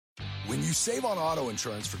When you save on auto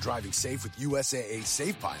insurance for driving safe with USAA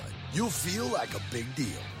Safe Pilot, you'll feel like a big deal,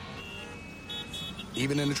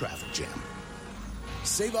 even in a traffic jam.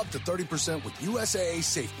 Save up to 30% with USAA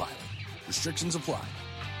Safe Pilot. Restrictions apply.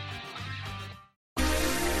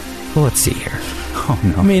 Well, let's see here. Oh,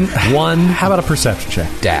 no. I mean, 1... How about a perception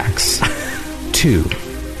check? Dax. 2,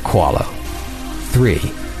 Qualo. 3,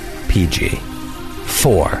 PG.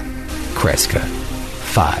 4, Kreska.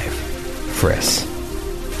 5, Friss.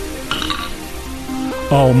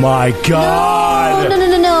 Oh, my God.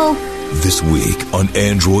 No. This week on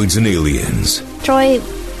Androids and Aliens. Troy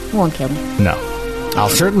won't kill me. No. I'll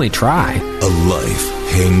certainly try. A life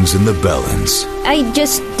hangs in the balance. I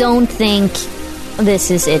just don't think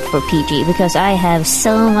this is it for PG because I have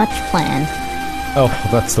so much planned. Oh,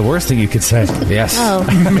 that's the worst thing you could say. Yes. Oh.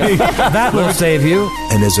 That will save you.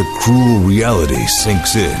 And as a cruel reality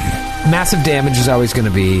sinks in, Massive damage is always going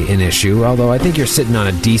to be an issue, although I think you're sitting on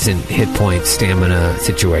a decent hit point stamina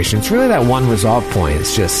situation. It's really that one resolve point.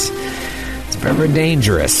 It's very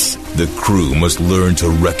dangerous. the crew must learn to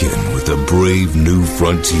reckon with a brave new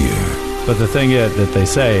frontier. But the thing is, that they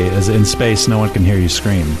say is in space no one can hear you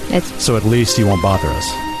scream. So at least you won't bother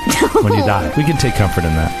us when you die. We can take comfort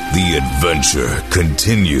in that. The adventure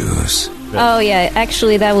continues. Oh, yeah.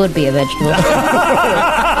 Actually, that would be a vegetable.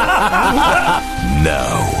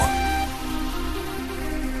 Now.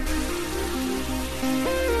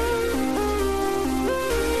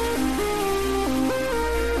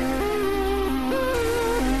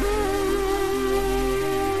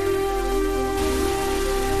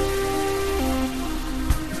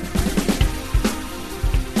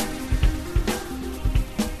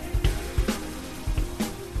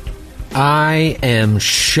 I am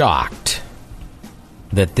shocked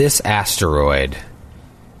that this asteroid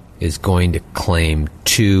is going to claim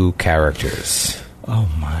 2 characters. Oh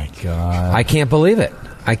my god. I can't believe it.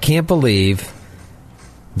 I can't believe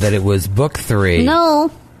that it was Book 3.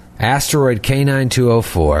 No. Asteroid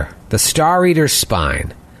K9204, the Star Eater's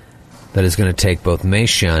spine, that is going to take both Mei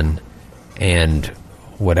Shun and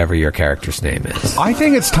whatever your character's name is. I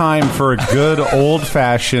think it's time for a good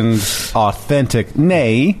old-fashioned, authentic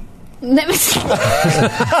nay. Did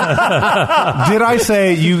I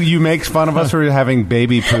say you make fun of us for having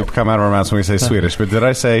baby poop come out of our mouths when we say Swedish? But did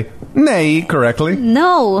I say nay correctly?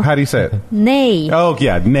 No. How do you say it? Nay. Oh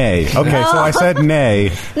yeah, nay. Okay, so I said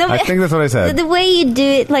nay. No, I think that's what I said. The way you do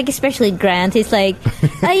it, like especially Grant, is like,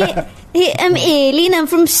 I'm Elin, I'm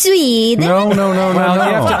from Sweden. No. Well, you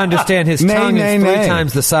have to understand his tongue is 3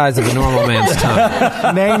 times the size of a normal man's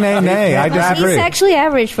tongue. Nay. I disagree. He's actually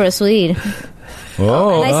average for a Swede.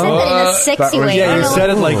 Oh, and I said that in a sexy way. Yeah, you said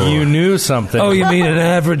it like you knew something. Oh, you mean an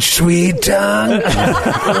average Swede tongue?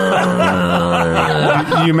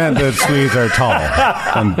 You meant that Swedes are tall.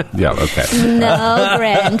 Yeah, okay. No,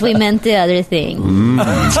 Grant, we meant the other thing.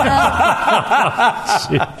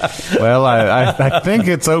 Well, I think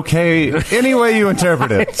it's okay any way you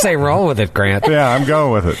interpret it. Say roll with it, Grant. Yeah, I'm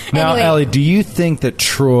going with it. Now, Anyway. Ellie, do you think that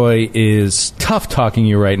Troy is tough-talking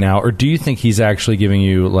you right now, or do you think he's actually giving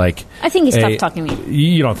you, like... I think he's tough-talking me.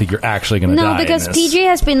 You don't think you're actually going to die No, in because this? PJ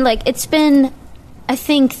has been like, it's been, I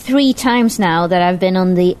think, 3 times now that I've been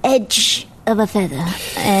on the edge of a feather.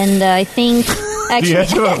 And I think... Actually, The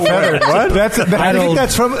edge of a feather. What? I think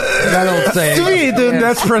that's from Sweden.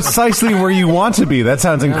 That's precisely where you want to be. That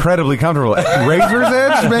sounds incredibly comfortable. Razor's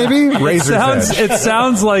Edge, maybe? Razor's Edge. It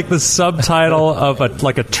sounds like the subtitle of a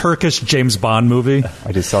Turkish James Bond movie.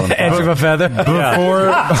 I just saw them. Edge of a Feather?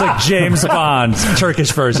 It's like James Bond's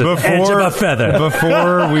Turkish version. Edge of a Feather.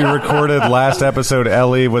 Before we recorded last episode,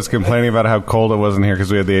 Ellie was complaining about how cold it was in here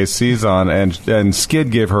because we had the ACs on, and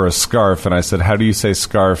Skid gave her a scarf, and I said, how do you say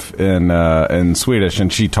scarf in Swedish?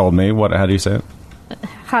 And she told me, how do you say it?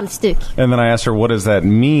 halsduk. And then I asked her, what does that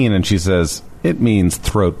mean? And she says, it means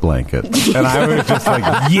throat blanket. And I was just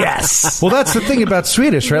like, yes! Well, that's the thing about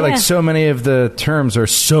Swedish, right? Yeah. Like, so many of the terms are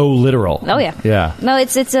so literal. Oh, yeah. Yeah. No,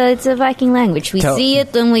 it's a Viking language. We see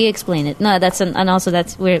it and we explain it. No, that's not our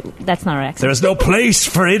accent. There is no place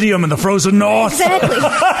for idiom in the frozen north. Exactly. No,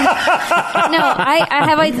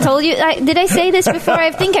 I told you? Did I say this before?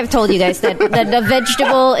 I think I've told you guys that a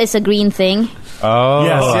vegetable is a green thing. Oh,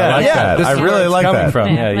 Yes, yeah, I like yeah. that. This I is where really it's like coming that.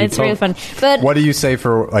 from. Yeah, you it's really fun. But What do you say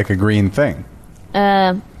for like a green thing?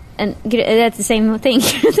 and that's the same thing.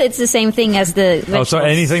 It's the same thing as the vegetables. So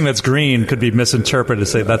anything that's green could be misinterpreted to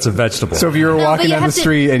say that's a vegetable. So if you were No, walking but you down the have to-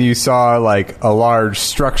 street and you saw like a large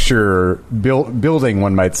structure building,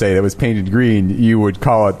 one might say, that was painted green, you would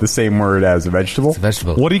call it the same word as a vegetable? It's a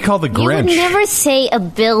vegetable. What do you call the You Grinch? would never say a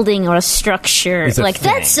building or a structure It's a like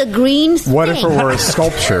thing. that's a green thing. What if it were a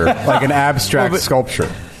sculpture, like an abstract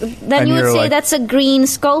sculpture? then And you would you're say like- that's a green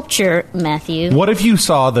sculpture, Matthew. What if you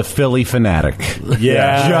saw the Philly Fanatic?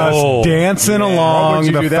 Yeah. Just Oh. dancing Why along would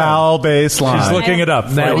you the do that? foul baseline. She's looking it up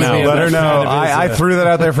right was now. me. Let her know. Kind of I is, threw that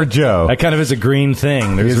out there for Joe. that kind of is a green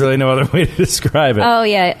thing. There's really no other way to describe it. Oh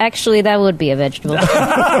yeah, actually that would be a vegetable.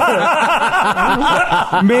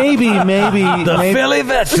 maybe. maybe. Philly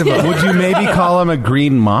vegetable. Would you maybe call him a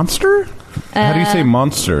green monster? How do you say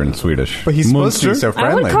monster in Swedish? But he's supposed to be so I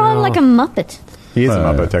friendly. would call him like a Muppet. He is a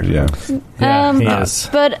Muppet, technically. Yeah, he is.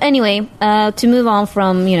 But anyway, to move on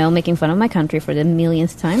from making fun of my country for the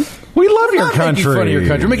millionth time, We love your Making fun of country. your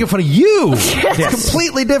country. We're making fun of you. It's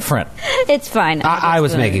completely different. it's fine. I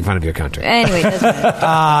was making fun of your country. Anyway, it doesn't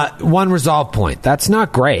matter. One resolve point. That's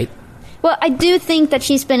not great. Well, I do think that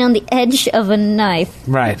she's been on the edge of a knife.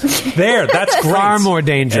 Right. There, that's great. Far more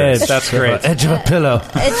dangerous. Ed, that's great. Edge of a pillow.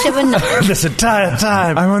 Edge of a knife. This entire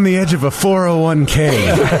time. I'm on the edge of a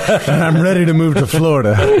 401k, and I'm ready to move to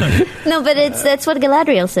Florida. No, but that's what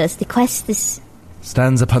Galadriel says. The quest is.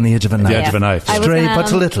 Stands upon the edge of a knife. The edge of a knife. I was Stray gonna-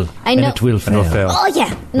 but a little, I know- and it will fail. Oh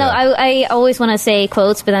yeah, no. I always want to say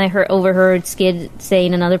quotes, but then I overheard Skid say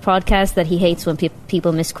in another podcast that he hates when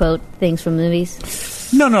people misquote things from movies.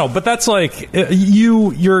 No, but that's like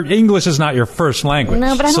your English is not your first language.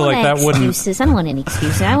 No, but I so don't like want that wouldn't. excuses. I don't want any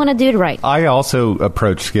excuses. I want to do it right. I also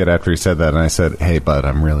approached Skid after he said that, and I said, "Hey, bud,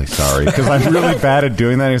 I'm really sorry because I'm really bad at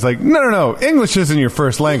doing that." And he's like, "No, English isn't your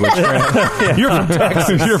first language. Grant. You're from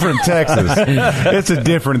Texas. You're from Texas. It's a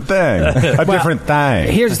different thing. Different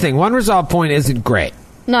thing." Here's the thing. One resolve point isn't great.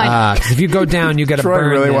 No, I know. 'Cause if you go down, you got to Troy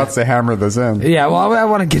burn really that. wants to hammer this in. Yeah, well, I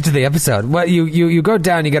want to get to the episode. Well, you go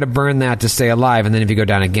down, you got to burn that to stay alive, and then if you go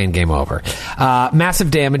down again, game over.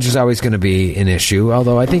 Massive damage is always going to be an issue,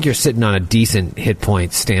 although I think you're sitting on a decent hit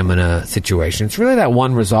point stamina situation. It's really that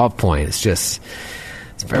one resolve point. It's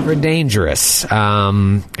very dangerous.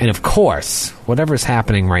 And of course, whatever's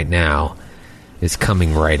happening right now is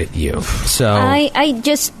coming right at you. So I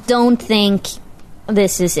just don't think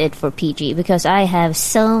this is it for PG because I have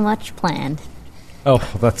so much planned. Oh,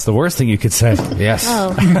 that's the worst thing you could say. yes,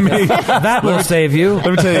 Oh, that will save you.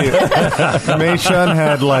 Let me tell you, Mei Shun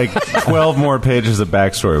had like 12 more pages of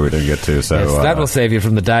backstory we didn't get to. So Yes, that will save you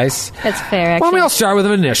from the dice. that's fair. Well, Actually, I'll start with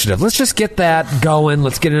an initiative. Let's just get that going.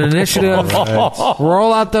 Let's get an initiative.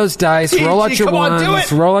 Roll out those dice. Roll out your come on, ones. do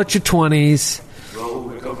it. Roll out your 20s.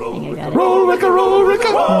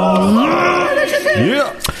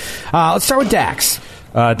 Yeah. Let's start with Dax.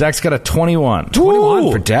 Dax got a 21.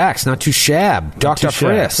 21 for Dax. Not too shab. Dr.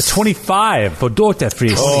 Friss. 25 for Dr.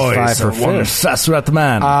 Friss. Oh, 25 for Friss. That's right,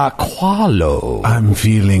 man. Qualo. I'm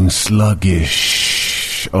feeling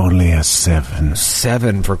sluggish. Only a 7.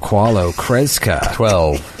 7 for Qualo. Kreska.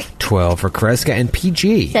 12. 12 for Kreska. And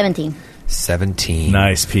PG. 17. 17.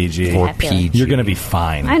 Nice, PG. For I feel it. PG. You're going to be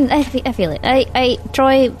fine. I feel it.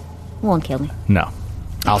 Troy won't kill me. No.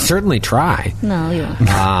 I'll certainly try. No, you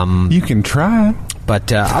won't. You can try.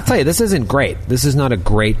 But I'll tell you, this isn't great. This is not a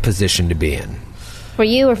great position to be in. For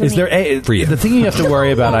you or for Is me? there For you. the thing you have to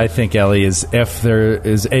worry about, I think, Ellie, is if there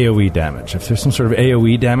is AoE damage. If there's some sort of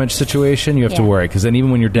AoE damage situation, you have to Yeah. worry because then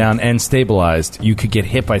even when you're down and stabilized, you could get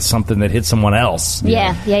hit by something that hit someone else.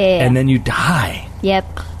 Yeah. And then you die.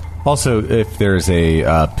 Yep. Also, if there's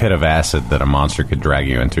a pit of acid that a monster could drag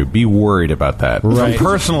you into, be worried about that. Right. From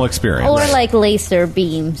personal experience. Or like laser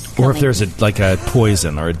beams. Or if coming. there's a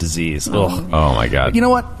poison or a disease. Ugh. Oh, my God. You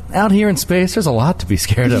know what? Out here in space, there's a lot to be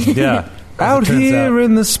scared of. Yeah. Out here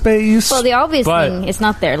in the space. Well, the obvious But- thing is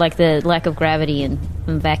not there, like the lack of gravity and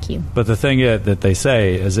vacuum. But the thing that they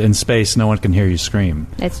say is in space, no one can hear you scream.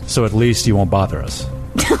 It's- So at least you won't bother us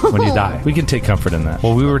when you die. We can take comfort in that.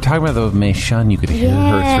 Well, we were talking about the Mei Shun. You could hear her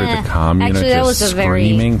through Yeah. the comm unit Actually, that just was a very-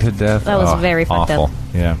 screaming to death. that was very fucked awful. up.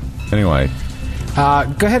 Yeah. Anyway, Go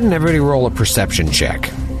ahead and everybody roll a perception check.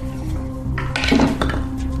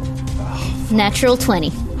 Natural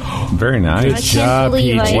 20. very nice. I can't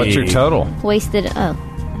believe I What's your total? wasted. Oh.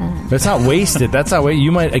 That's not wasted. That's not wasted.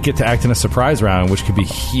 You might get to act in a surprise round, which could be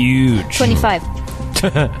huge. 25.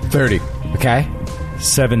 30. Okay?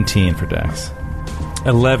 17 for Dax.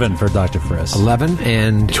 11 for Dr. Friss. 11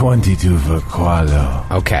 and 22 for Qualo.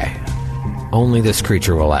 okay. Only this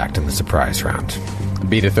creature will act in the surprise round.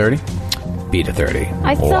 Beat a 30. Beat a 30.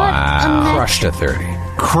 I thought Crushed a 30.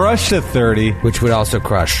 Crushed at 30. Which would also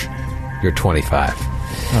crush your 25.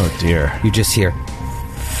 Oh, dear. You just hear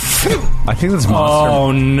I think this monster.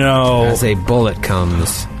 Oh, no. as a bullet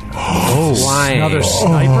comes flying Another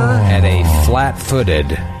sniper? at a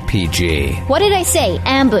flat-footed PG. What did I say?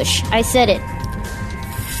 Ambush. I said it.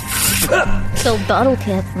 So bottle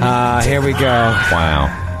cap. Here we go.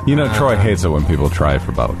 Wow. You know, Troy hates it when people try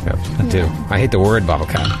for bottle caps. I do. I hate the word bottle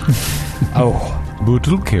cap.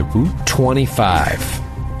 25.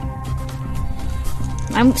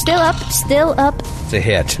 I'm still up. It's a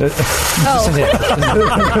hit.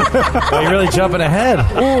 Oh. Are you really jumping ahead?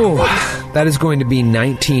 Ooh, that is going to be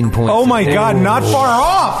 19 points. Oh my God! Not far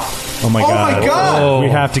off. Oh my God! my God. We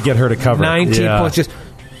have to get her to cover. 19 Yeah. points. Just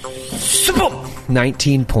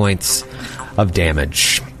 19 points of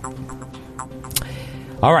damage.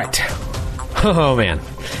 All right. Oh man,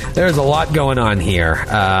 there's a lot going on here.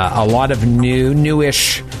 A lot of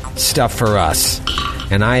newish stuff for us,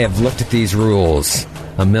 and I have looked at these rules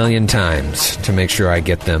a million times to make sure I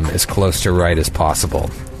get them as close to right as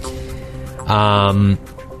possible. All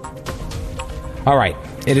right,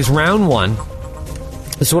 it is round 1.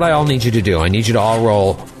 This is what I all need you to do. I need you to all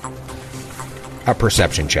roll a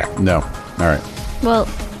perception check. No. All right. Well,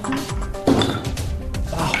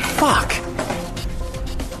 Fuck.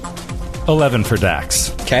 11 for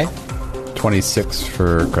Dax. Okay. 26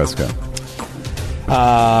 for Kreska.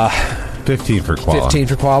 15 for Koala. 15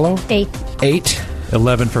 for Qualo. 8.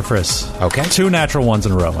 11 for Friss. Okay. 2 natural ones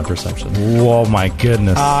in a row on perception. Whoa, my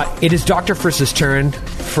goodness. It is Dr. Friss's turn.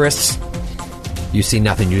 Friss, you see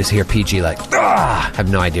nothing. You just hear PG like, ah! I have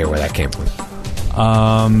no idea where that came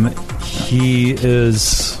from. He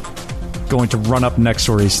is going to run up next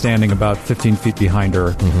to her. He's standing about 15 feet behind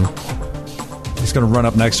her. Mm-hmm. He's going to run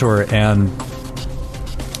up next to her and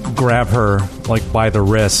grab her like by the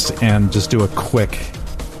wrist and just do a quick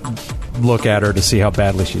look at her to see how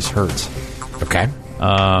badly she's hurt. Okay.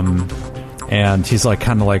 And he's like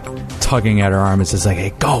kind of like tugging at her arm and says like, "Hey,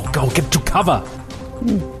 go, get to cover."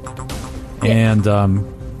 And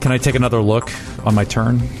can I take another look on my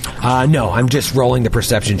turn? No, I'm just rolling the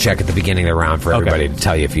perception check at the beginning of the round for everybody to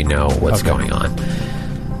tell you if you know what's going on.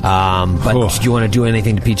 But do you want to do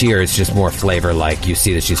anything to PG, or it's just more flavor like you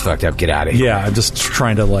see that she's fucked up, get out of here? Yeah, I'm just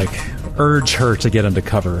trying to like urge her to get into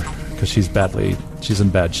cover because she's in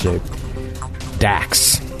bad shape.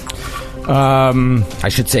 Dax. I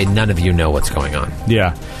should say none of you know what's going on.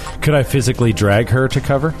 Yeah. Could I physically drag her to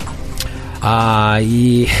cover?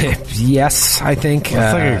 Yes, I think. It's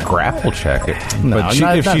like a grapple check. No, But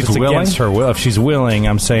if she's it's willing? against her will. If she's willing,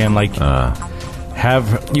 I'm saying like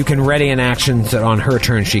have. You can ready an action so on her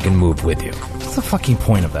turn she can move with you. What's the fucking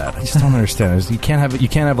point of that? I just don't understand. You can't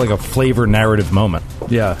have like a flavor narrative moment.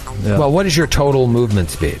 Yeah. Well, what is your total movement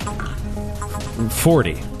speed?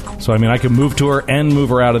 40. So I mean, I can move to her and move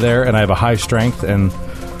her out of there, and I have a high strength, and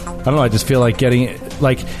I don't know. I just feel like getting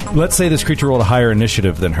like, let's say this creature rolled a higher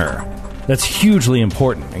initiative than her. That's hugely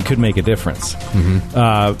important and could make a difference.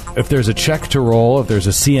 Mm-hmm. If there's a check to roll, if there's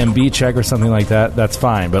a CMB check or something like that, that's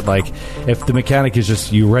fine. But like, if the mechanic is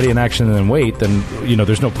just you ready an action and then wait, then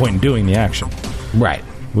there's no point in doing the action. Right.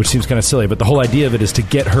 Which seems kind of silly, but the whole idea of it is to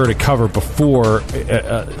get her to cover before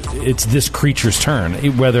it's this creature's turn.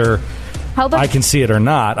 Whether I can see it or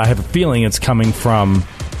not, I have a feeling it's coming from,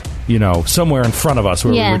 somewhere in front of us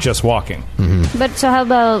where we were just walking. Mm-hmm. But so how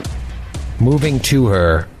about moving to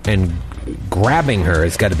her and grabbing her?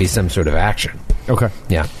 Has got to be some sort of action. Okay.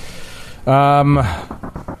 Yeah.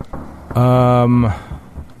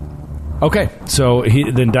 Okay. So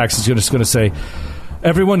then Dax is just going to say,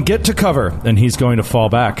 "Everyone get to cover," and he's going to fall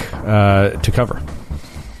back to cover.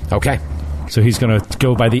 Okay. So he's going to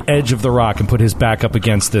go by the edge of the rock and put his back up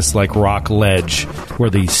against this like rock ledge where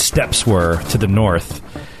the steps were to the north,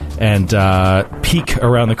 and peek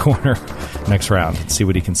around the corner next round and see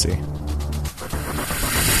what he can see.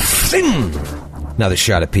 Another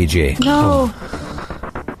shot at PG. no?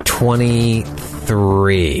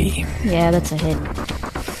 23. Yeah, that's a hit.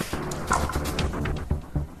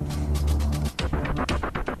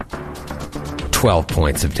 $12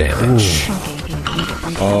 points of damage.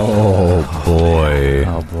 Oh, boy.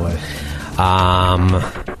 Oh boy.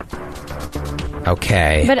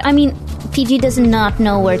 Okay. But I mean, PG does not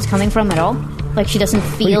know where it's coming from at all. Like she doesn't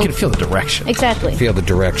feel. Well, you can feel the direction. Exactly. Feel the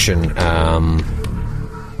direction.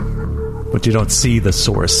 But you don't see the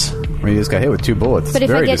source. I mean, you just got hit with 2 bullets. But if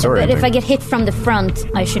Very I disorienting. get hit from the front,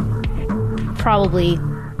 I should probably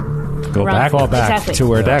Go Run. back, fall back Exactly. to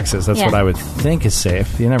where Dax is. That's Yeah. what I would think is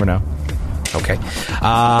safe. You never know. Okay.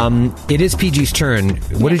 It is PG's turn.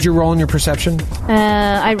 What did you roll in your perception?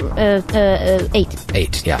 8,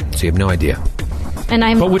 8. Yeah. So you have no idea. and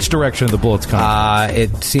I'm. But which direction are the bullets coming?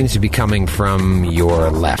 It seems to be coming from your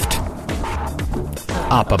left.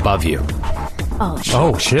 Up above you. Oh shit!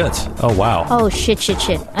 Oh shit! Oh wow! Oh shit! So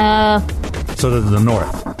to the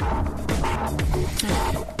north.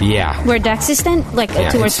 Yeah. Where Dax is then, like Yeah,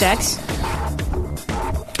 towards it's- Dax.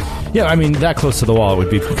 Yeah, I mean that close to the wall would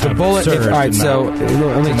be kind The of bullet. absurd All right. to So not-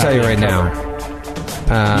 let me to tell not you be right in now. cover.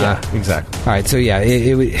 Yeah, exactly. All right, so yeah,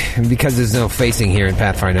 because there's no facing here in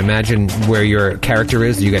Pathfinder, imagine where your character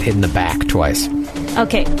is, you get hit in the back twice.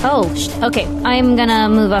 Okay. Okay. I'm gonna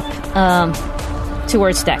move up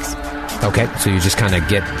towards Dex. Okay, so you just kind of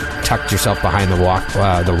tucked yourself behind the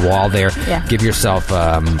wall there. Yeah. Give yourself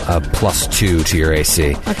a +2 to your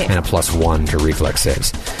AC. Okay. And a +1 to reflex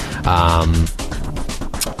saves.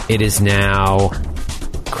 It is now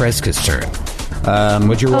Kreska's turn.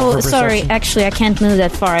 Would you roll for perception? Sorry. Actually, I can't move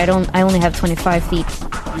that far. I only have 25 feet.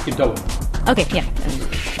 You can double. Okay. Yeah.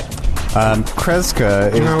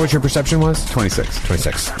 Kreska Do you remember what your perception was? 26.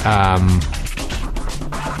 26.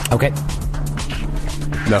 Okay.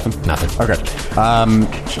 Nothing? Nothing. Okay.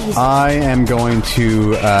 I am going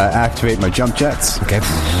to activate my jump jets. Okay.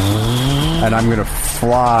 And I'm going to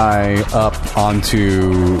fly up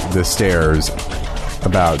onto the stairs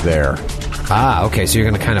about there. Okay, so you're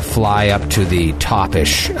going to kind of fly up to the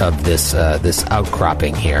top-ish of this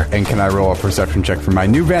outcropping here. And can I roll a perception check for my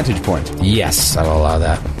new vantage point? Yes, I will allow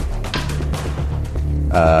that.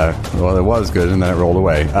 Well, it was good, and then it rolled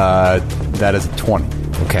away. That is a 20.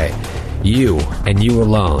 Okay. You, and you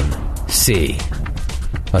alone, see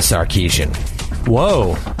a Sarkeesian.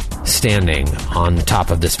 Whoa. Standing on the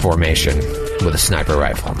top of this formation with a sniper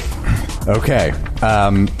rifle. Okay.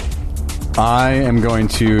 I am going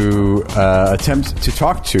to attempt to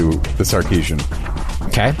talk to the Sarkeesian.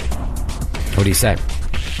 Okay. What do you say?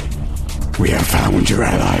 We have found your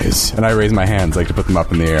allies. And I raise my hands like to put them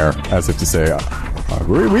up in the air as if to say,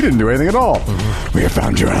 we didn't do anything at all. Mm-hmm. We have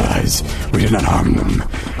found your allies. We did not harm them.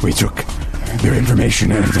 We took their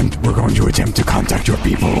information and we're going to attempt to contact your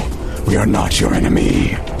people. We are not your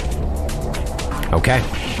enemy. Okay.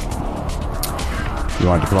 You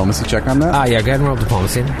want a diplomacy check on that? Yeah, go ahead and roll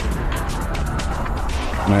diplomacy.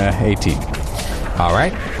 18. All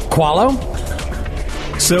right. Qualo?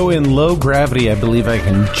 So in low gravity, I believe I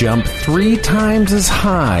can jump 3 times as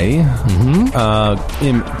high.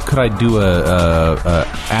 Mm-hmm. Could I do a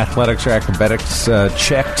athletics or acrobatics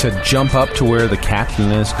check to jump up to where the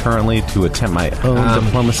captain is currently to attempt my own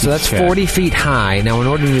diplomacy So that's check? 40 feet high. Now, in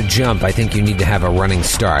order to jump, I think you need to have a running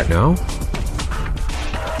start, no?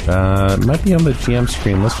 It might be on the GM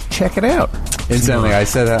screen. Let's check it out. Incidentally, I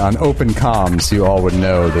said that on open comms, so you all would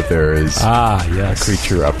know that there is a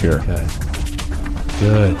creature up here. Okay.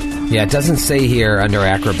 Good. Yeah, it doesn't say here under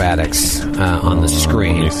acrobatics on the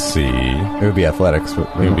screen. Let me see. It would be athletics. But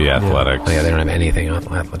It would be athletics. Oh, yeah, they don't have anything on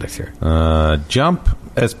athletics here. Jump.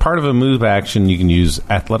 As part of a move action, you can use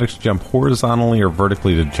athletics to jump horizontally or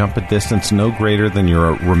vertically to jump a distance no greater than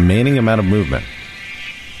your remaining amount of movement.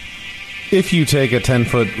 If you take a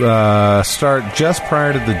 10-foot start just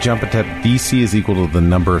prior to the jump attempt, DC is equal to the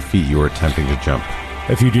number of feet you are attempting to jump.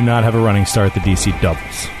 If you do not have a running start, the DC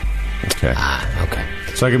doubles. Okay. Okay.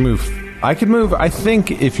 So I can move. I think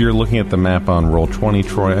if you're looking at the map on Roll20,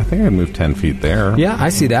 Troy, I think I can move 10 feet there. Yeah, I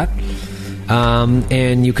see that.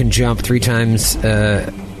 And you can jump 3 times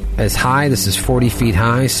as high. This is 40 feet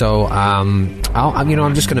high, so I'm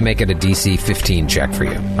just going to make it a DC 15 check for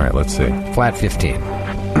you. All right, let's see. Flat 15.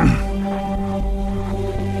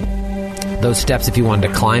 Those steps, if you wanted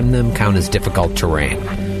to climb them, count as difficult terrain.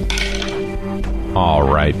 All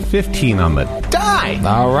right, 15 on the die.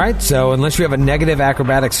 All right, so unless you have a negative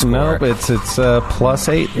acrobatics score, Nope, it's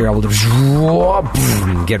 +8. you're able to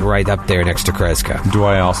get right up there next to Kreska. Do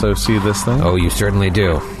I also see this thing? Oh, you certainly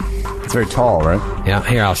do. It's very tall, right? Yeah,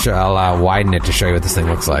 here I'll widen it to show you what this thing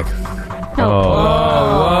looks like.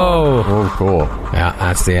 Whoa. Oh, cool. Yeah,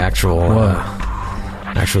 that's the actual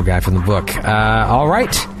guy from the book. All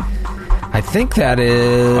right. I think that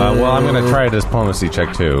is... well, I'm going to try a diplomacy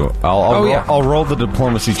check, too. I'll roll the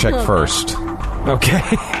diplomacy check first. Okay.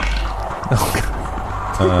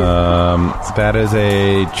 That is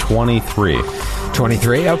a 23.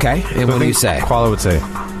 23, okay. And what do you say? Qualo would say,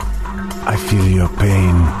 I feel your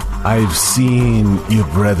pain. I've seen your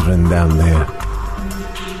brethren down there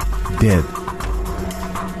dead.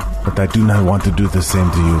 But I do not want to do the same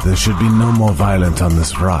to you. There should be no more violence on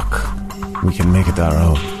this rock. We can make it our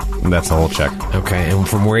own. that's the whole check. Okay, and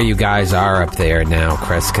from where you guys are up there now,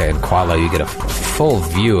 Kreska and Qualo, you get a full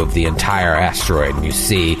view of the entire asteroid, and you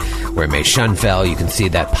see where Mei Shun fell. You can see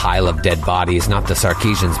that pile of dead bodies, not the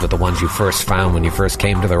Sarkeesians, but the ones you first found when you first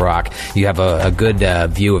came to the rock. You have a good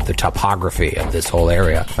view of the topography of this whole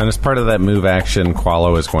area. And as part of that move action,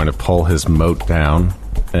 Qualo is going to pull his moat down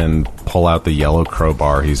and pull out the yellow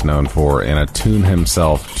crowbar he's known for and attune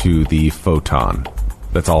himself to the photon.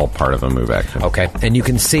 That's all part of a move action. Okay, and you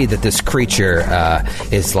can see that this creature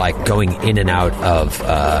is like going in and out of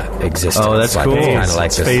existence. Oh, that's like, cool. It's kind of like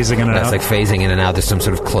It's this, phasing in and it's out. like phasing in and out. There's some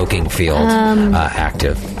sort of cloaking field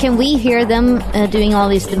active. Can we hear them doing all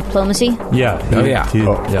this diplomacy? Yeah. Oh, yeah.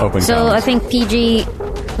 Open So comms. I think PG.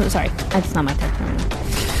 Oh, sorry, that's not my turn.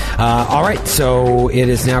 All right, so it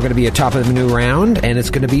is now going to be a top of the new round, and it's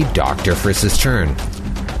going to be Dr. Friss's turn.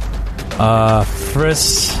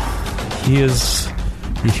 Friss,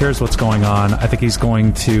 he hears what's going on. I think he's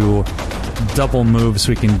going to double move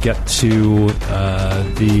so he can get to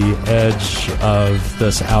the edge of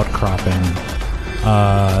this outcropping.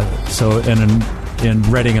 So in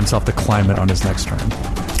readying himself to climb it on his next turn.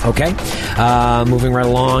 Okay, moving right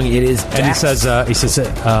along, it is And he Dax. says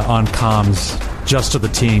on comms, just to the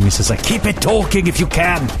team, he says, like, keep it talking if you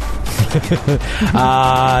can.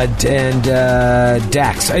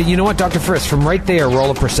 Dax. You know what, Dr. Friss, from right there, roll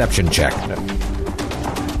a perception check.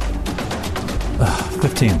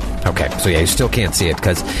 15. Okay, so yeah, you still can't see it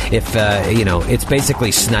because if it's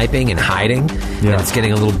basically sniping and hiding, and it's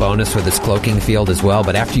getting a little bonus with this cloaking field as well.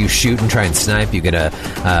 But after you shoot and try and snipe, you get a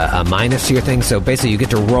minus to your thing. So basically, you get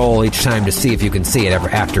to roll each time to see if you can see it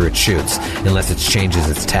after it shoots, unless it changes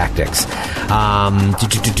its tactics. Yeah,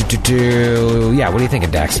 what do you think of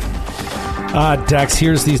Dax? Dax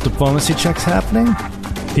hears these diplomacy checks happening.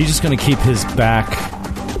 He's just going to keep his back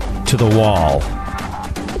to the wall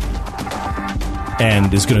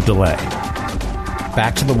and is going to delay.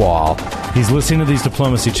 Back to the wall. He's listening to these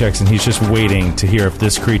diplomacy checks and he's just waiting to hear if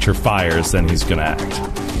this creature fires, then he's going to act.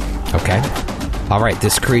 Okay. All right,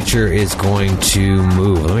 this creature is going to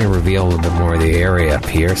move. Let me reveal a little bit more of the area up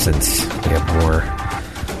here since we have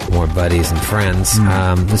more buddies and friends.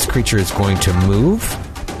 This creature is going to move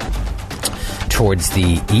towards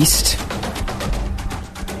the east.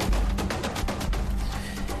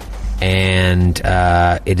 And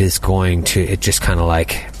it is going to, it just kind of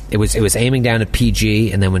like, it was aiming down at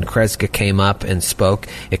PG, and then when Kreska came up and spoke,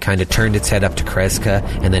 it kind of turned its head up to Kreska,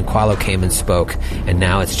 and then Qualo came and spoke, and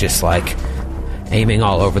now it's just like aiming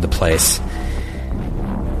all over the place,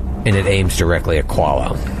 and it aims directly at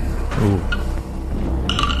Qualo. Ooh.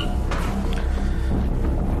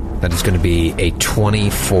 That is going to be a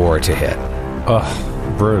 24 to hit.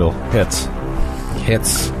 Ugh, brutal. Hits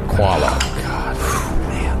Qualo.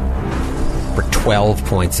 For 12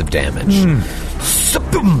 points of damage.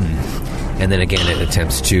 And then again it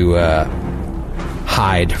attempts to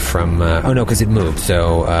hide from... oh no, because it moved,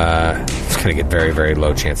 so it's going to get very, very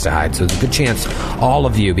low chance to hide. So there's a good chance all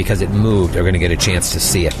of you, because it moved, are going to get a chance to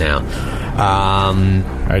see it now. All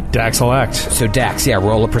right, Dax will act. So Dax, yeah,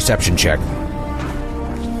 roll a perception check.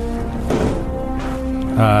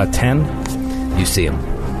 10. You see him.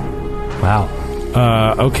 Wow.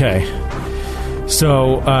 Okay.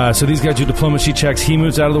 So these guys do diplomacy checks. He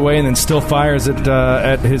moves out of the way and then still fires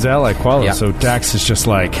at his ally Qualo. Yep. So Dax is just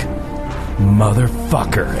like,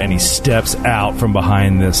 motherfucker, and he steps out from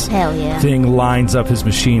behind this Hell yeah. thing, lines up his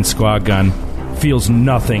machine squad gun, feels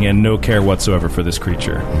nothing and no care whatsoever for this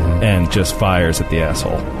creature, and just fires at the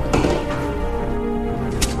asshole.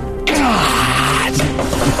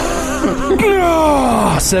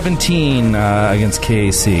 17 against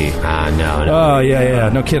KC. No. Oh yeah,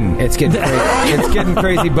 no kidding. It's getting it's getting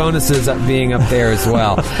crazy bonuses up being up there as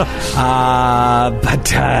well. But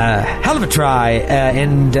hell of a try.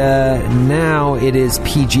 And now it is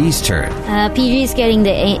PG's turn. PG's getting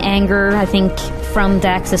the anger, I think, from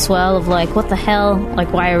Dax as well, of like, what the hell?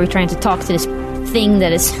 Like, why are we trying to talk to this thing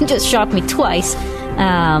that has just shot me twice?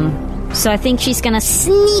 So I think she's gonna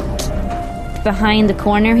sneak behind the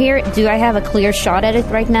corner here. Do I have a clear shot at it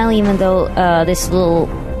right now, even though this little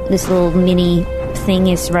mini thing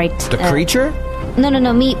is right... The creature? No,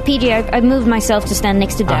 me, PG, I moved myself to stand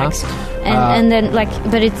next to Dax. And then, like,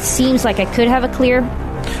 but it seems like I could have a clear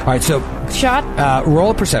All right, so shot.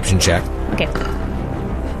 roll a perception check. Okay.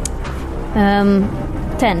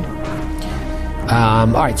 10. All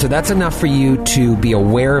right, so that's enough for you to be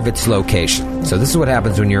aware of its location. So this is what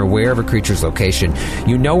happens when you're aware of a creature's location.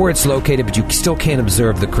 You know where it's located, but you still can't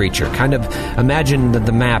observe the creature. Kind of imagine that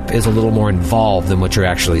the map is a little more involved than what you're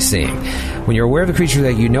actually seeing. When you're aware of the creature,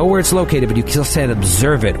 that you know where it's located, but you still can't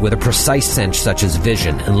observe it with a precise sense such as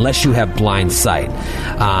vision, unless you have blind sight.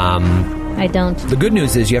 I don't. The good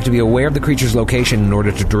news is you have to be aware of the creature's location in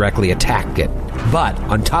order to directly attack it. But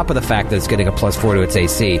on top of the fact that it's getting a +4 to its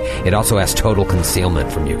AC, it also has total concealment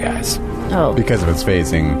from you guys. Oh. Because of its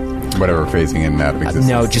phasing, whatever phasing in and out of existence.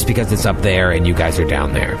 No, just because it's up there and you guys are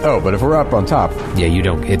down there. Oh, but if we're up on top... Yeah, you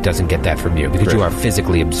don't. It doesn't get that from you because Great. you are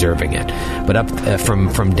physically observing it. But up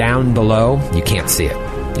from down below, you can't see it.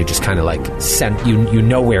 You're just kind of like you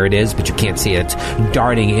know where it is, but you can't see it. It's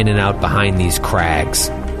darting in and out behind these crags.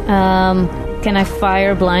 Can I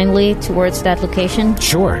fire blindly towards that location?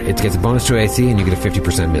 Sure. It gets a bonus to AC, and you get a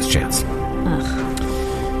 50% miss chance.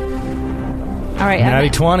 All right. Natty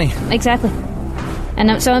 20. Exactly.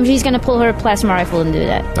 And so she's going to pull her plasma rifle and do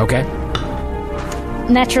that. Okay.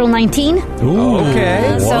 Natural 19. Ooh.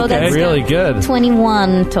 Okay. So that's really good.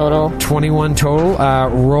 21 total. 21 total.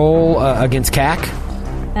 Roll against CAC.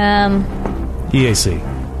 EAC.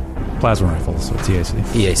 Plasma rifles, so it's EAC.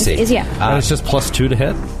 EAC. And it's just +2 to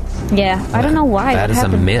hit? Yeah. I don't know why. That is a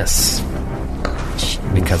miss.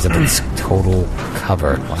 Because of its total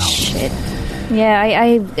cover. Wow. Shit. Yeah,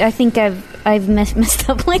 I think I've messed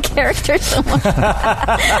up my character so much. So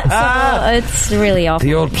it's really awful.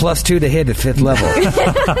 The old +2 to hit at 5th level.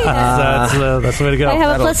 That's the way to go. I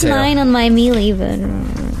have a +9 on my melee, but...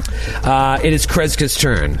 it is Kreska's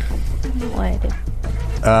turn. What?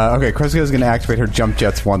 Okay, Kreska is going to activate her jump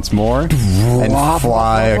jets once more and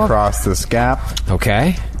fly across this gap.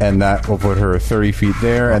 Okay. And that will put her 30 feet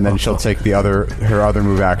there, and then she'll take her other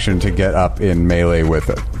move action to get up in melee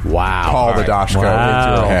with it. Wow. Call the Dashko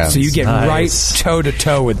into her hands. So you get right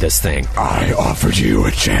toe-to-toe with this thing. I offered you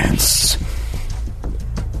a chance.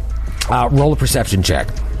 Roll a perception check.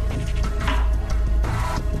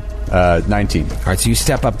 19. All right, so you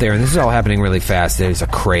step up there, and this is all happening really fast. There's a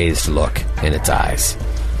crazed look in its eyes.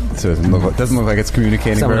 So it doesn't look like it's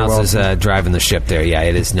communicating Someone very else well. is driving the ship there. Yeah,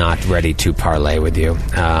 it is not ready to parlay with you.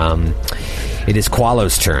 It is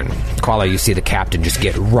Qualo's turn. Qualo, you see the captain just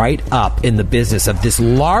get right up in the business of this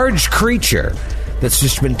large creature that's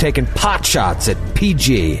just been taking pot shots at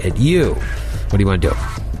PG, at you. What do you want to do?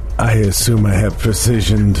 I assume I have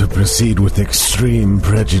precision to proceed with extreme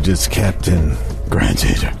prejudice, Captain.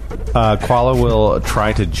 Granted. Qualo will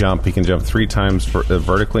try to jump. He can jump 3 times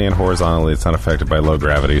vertically and horizontally. It's not affected by low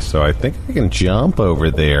gravity, so I think I can jump over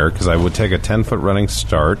there because I would take a 10-foot running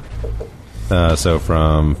start. So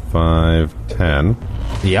from 5, 10.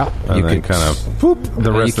 Yeah. And you then could kind of whoop,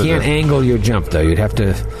 the rest you can't of it. angle your jump, though. You'd have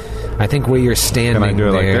to... I think where you're standing Can I do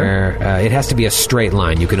it like there... it has to be a straight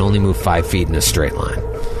line. You can only move 5 feet in a straight line.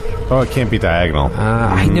 Oh, it can't be diagonal.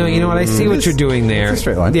 I know. You know what? I see what you're doing there. It's a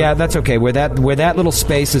straight line. Yeah, that's okay. Where that little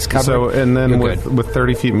space is covered. So, and then you're good. with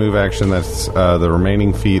 30 feet move action, that's the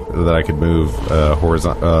remaining feet that I could move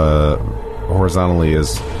horizontally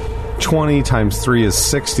is 20 times 3 is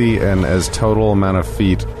 60, and as total amount of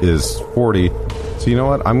feet is 40. So you know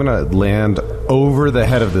what? I'm going to land over the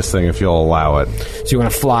head of this thing if you'll allow it. So you want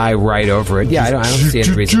to fly right over it? Yeah, I don't see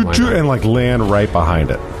any reason why not. And like land right behind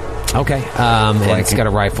it. Okay. And it's got a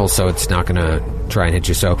rifle, so it's not going to try and hit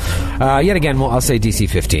you. So, yet again, I'll say DC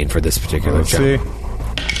 15 for this particular Let's jump. see.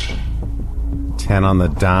 10 on the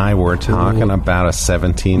die. We're talking about a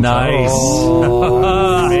 17. Nice.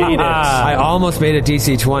 Made it. I almost made a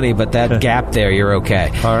DC 20, but that gap there, you're okay.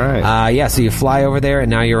 All right. Yeah, so you fly over there, and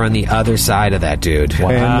now you're on the other side of that dude.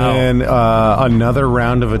 And then another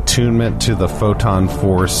round of attunement to the photon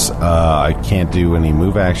force. I can't do any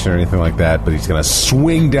move action or anything like that, but he's going to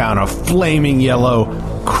swing down a flaming yellow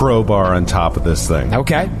crowbar on top of this thing.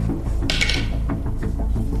 Okay.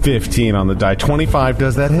 15 on the die. 25,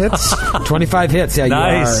 does that hit? 25 hits. Yeah,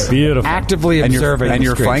 Nice. you are Beautiful. actively observing. And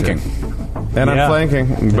you're this creature. flanking. And Yeah. I'm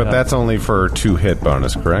flanking, but that's only for 2 hit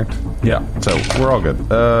bonus, correct? Yeah. So we're all good.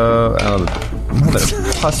 Out of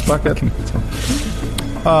the plus bucket.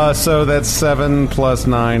 So that's 7 plus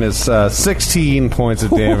 9 is 16 points of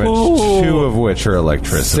damage, 2 of which are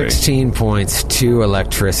electricity. 16 points to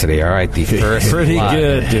electricity. All right, the first Pretty blood.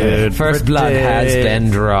 good, dude. First blood has been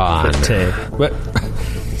drawn. But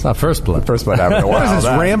it's not first blood. First blood happened a while. What is this,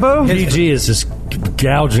 back. Rambo? PG is just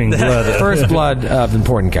gouging blood. First blood of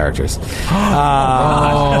important characters.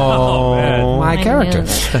 Oh, My My character.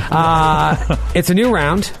 goodness. It's a new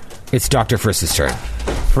round. It's Dr. Friss's turn.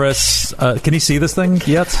 Friss, can you see this thing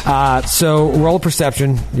yet? So roll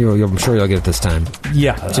perception. I'm sure you'll get it this time.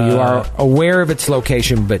 Yeah. So you are aware of its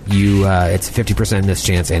location, but it's a 50% miss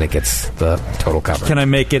chance, and it gets the total cover. Can I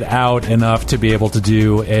make it out enough to be able to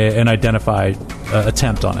do an identified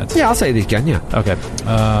attempt on it? Yeah, I'll say that you can, yeah. Okay.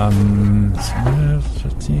 15.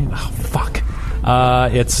 Oh, fuck.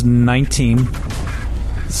 It's 19.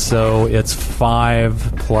 So it's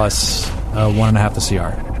 5 plus 1.5 the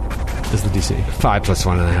CR is the DC. 5 plus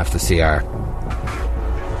 1.5 the CR.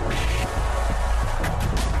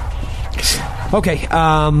 Okay,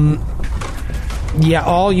 yeah,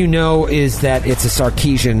 all you know is that it's a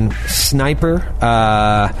Sarkeesian sniper,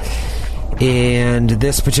 and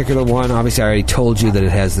this particular one, obviously I already told you that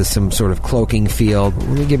it has some sort of cloaking field.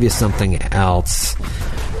 Let me give you something else.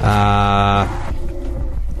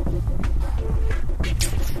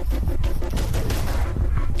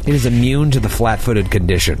 It is immune to the flat-footed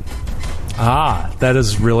condition. That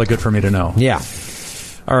is really good for me to know. Yeah.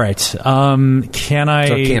 All right. Can I?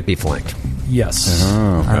 So it can't be flanked. Yes.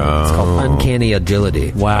 It's called uncanny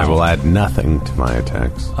agility. Wow. I will add nothing to my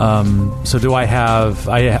attacks. So do I have?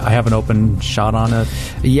 I have an open shot on it.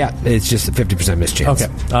 Yeah, it's just a 50% mischance.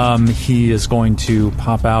 Okay. He is going to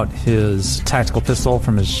pop out his tactical pistol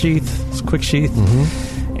from his sheath, his quick sheath,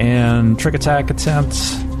 and trick attack attempt.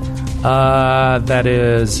 That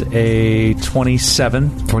is a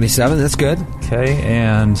 27. 27, that's good. Okay,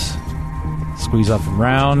 and squeeze up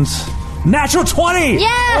around. Natural 20! Yeah!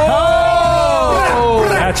 Oh!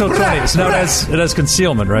 Natural 20. So now it has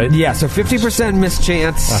concealment, right? Yeah, so 50%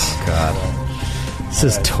 mischance. Oh, God. This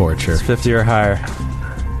is torture. It's 50 or higher.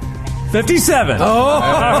 57! Oh! All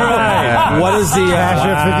right. What is the...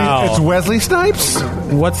 Wow. It's Wesley Snipes?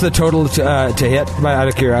 What's the total to hit, out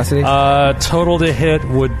of curiosity? Total to hit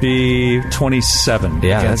would be 27.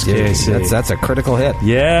 Yeah, that's against good. KAC. That's a critical hit.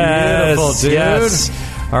 Yes, Beautiful, dude. yes.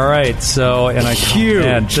 All right, so and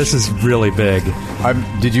this is really big.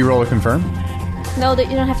 Did you roll a confirm? No, you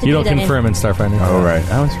don't have to You do don't that. confirm in Starfinder. Oh, right.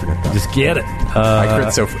 I always forget that. Just get it. I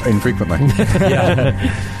crit so infrequently.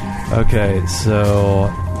 Okay, so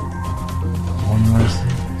one more.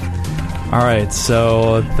 All right,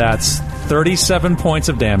 so that's 37 points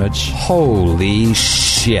of damage, Holy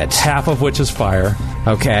shit. half of which is fire.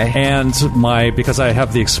 Okay. And because I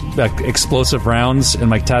have the explosive rounds in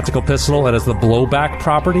my tactical pistol, it has the blowback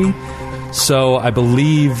property. So I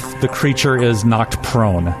believe the creature is knocked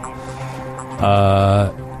prone.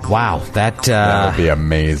 Wow, that... That would be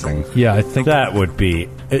amazing. Yeah, I think That would be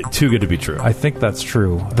too good to be true. I think that's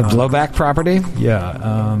true. the blowback property?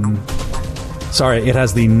 Yeah. Sorry, it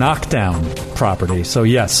has the knockdown property. So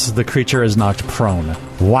yes, the creature is knocked prone.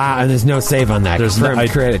 Wow, and there's no save on that. There's Confirmed no,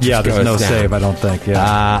 crit, it just there's goes no down. save. I don't think.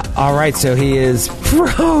 Yeah. All right, so he is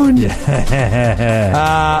prone. All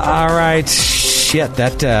right, shit,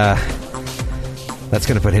 that's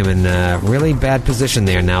going to put him in a really bad position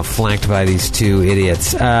there now, flanked by these two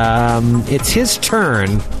idiots. It's his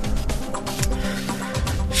turn.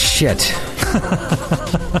 Shit.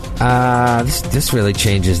 This really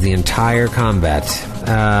changes the entire combat.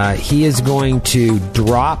 He is going to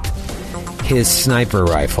drop his sniper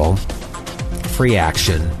rifle. Free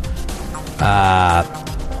action. I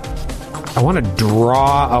want to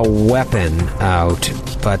draw a weapon out,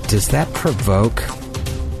 but does that provoke?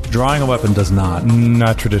 Drawing a weapon does not.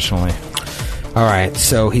 Not traditionally. All right,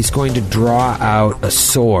 so he's going to draw out a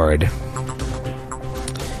sword.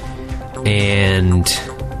 And...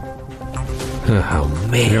 oh,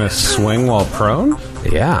 man. You're going to swing while prone?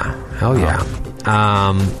 Yeah, hell yeah.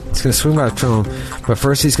 He's going to swing by the throne, but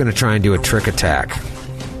first he's going to try and do a trick attack.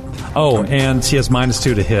 Oh, and he has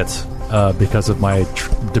 -2 to hit because of my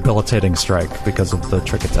debilitating strike because of the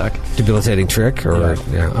trick attack. Debilitating trick? Or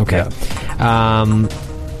okay. Yeah.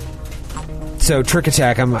 So trick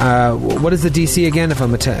attack. What is the DC again? If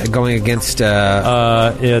I'm going against,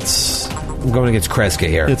 It's I'm going against Kreska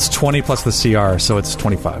here. it's 20 plus the CR, so it's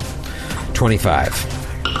 25. 25.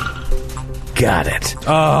 Got it.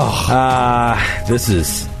 This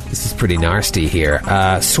is pretty nasty here.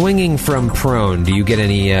 Swinging from prone. Do you get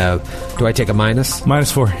any? Do I take a minus?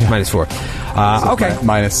 -4. Yeah. -4. Okay.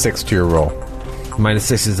 -6 to your roll.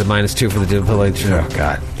 -6 is a -2 for the debility. Oh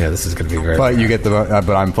god. Yeah, this is going to be very. But you get but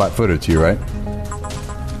I'm flat-footed to you, right?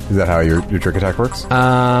 Is that how your trick attack works?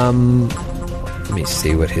 Let me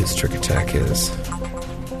see what his trick attack is.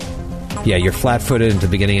 Yeah, you're flat-footed at the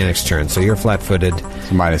beginning of next turn, so you're flat-footed.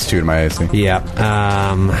 It's -2 to my AC. Yeah.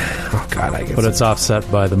 Oh god, I guess. But it's offset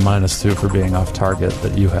by the -2 for being off target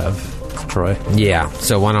that you have, Troy. Yeah.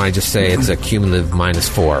 So why don't I just say it's a cumulative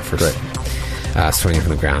 -4 for swinging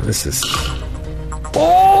from the ground. This is.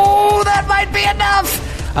 Oh, that might be enough.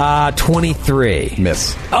 23.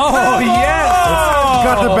 Miss. Oh, yes!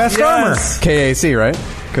 Got the best armor. KAC, right?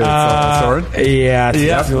 Because it's a sword. Yeah, it's It's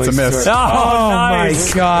definitely a miss. sword. Oh, my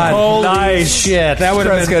god. Holy shit. That would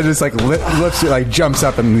have been. Kreska just lifts it, jumps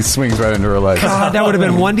up and he swings right into her leg. God, that would have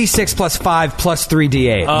been 1d6 plus 5 plus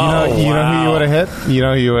 3d8. You know who you would have hit? You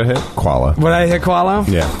know who you would have hit? Koala. Would I hit Qualo?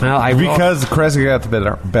 Yeah. Well, because Kreska got the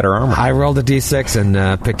better armor. I rolled a d6 and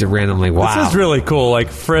picked it randomly. Wow. This is really cool. Like,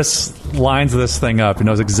 Friss lines this thing up. He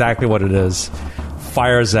knows exactly what it is.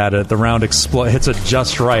 Fires at it. The round hits it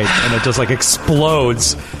just right, and it just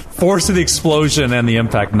explodes. Forcing the explosion and the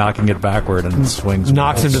impact, knocking it backward, and swings.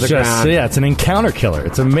 Knocks him to the ground. Yeah, it's an encounter killer.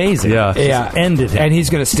 It's amazing. Yeah. Yeah. Just ended him. And he's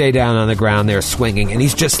going to stay down on the ground there swinging. And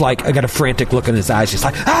he's just I got a frantic look in his eyes, just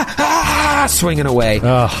swinging away. you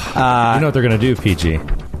know what they're going to do, PG?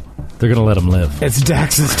 They're going to let him live. It's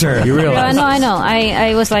Dax's turn. You realize? I know.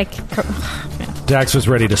 I was like, Dax was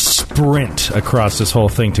ready to sprint across this whole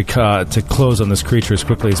thing to close on this creature as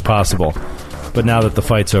quickly as possible. But now that the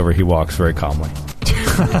fight's over, he walks very calmly.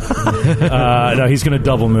 No, he's going to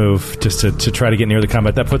double move just to try to get near the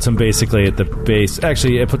combat. That puts him basically at the base.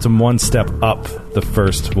 Actually, it puts him one step up the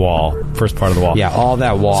first part of the wall. Yeah, all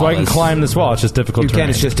that wall. So I can climb this wall. It's just difficult terrain.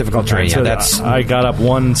 It's just difficult terrain. So Yeah, I got up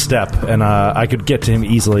one step, and I could get to him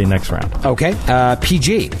easily next round. Okay.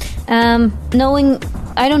 PG. Knowing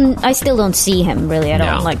I still don't see him really at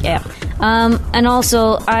all. And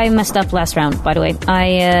also I messed up last round, by the way.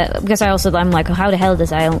 I'm like, how the hell do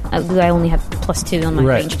I only have +2 on my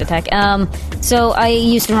ranged attack? So I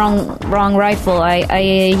used the wrong rifle. I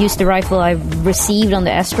used the rifle I received on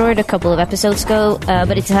the asteroid a couple of episodes ago,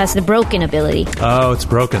 but it has the broken ability. Oh, it's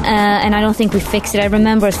broken. And I don't think we fixed it. I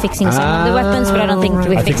remember us fixing some of the weapons, but I don't think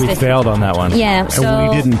we fixed it. I think we failed on that one. Yeah, so And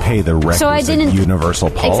we didn't pay the requisite universal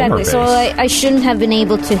polymer exactly. base. So I shouldn't have been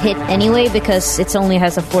able to hit anyway because it only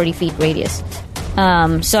has a 40 feet radius.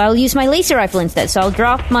 So I'll use my laser rifle instead. So I'll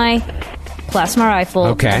drop my plasma rifle,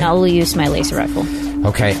 and I'll use my laser rifle.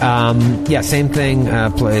 Okay. Yeah, same thing.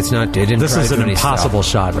 It's not. It didn't. This is an impossible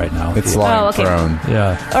shot right now. It's lying prone.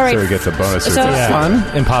 Yeah. All right. So he gets a bonus. So- Fun.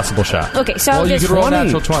 Impossible shot. Okay, so I'll You just could roll a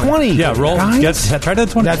natural 20. Yeah, roll. Try to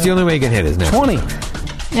 20. That's the only way you can hit, isn't it? 20.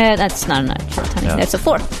 that's not a natural 20. That's a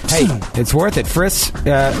 4. Hey, it's worth it. Frisk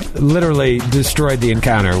literally destroyed the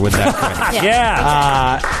encounter with that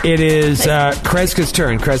crit. It is Kreska's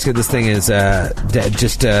turn. Kreska, this thing is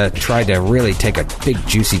just tried to really take a big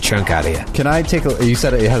juicy chunk out of you. Can I take a... You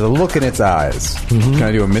said it has a look in its eyes. Mm-hmm. Can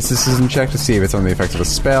I do a mysticism check to see if it's under the effects of a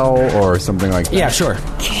spell or something like that? Yeah, sure.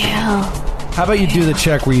 How about you do the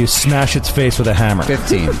check where you smash its face with a hammer?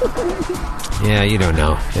 15. Yeah, you don't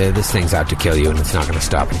know. This thing's out to kill you, and it's not going to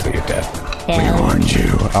stop until you're dead. We warned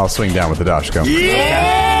you. I'll swing down with the Dashko.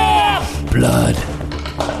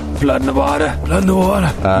 Blood in the water. Blood in the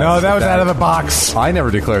water. No, that was out of the box. I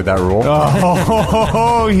never declared that rule.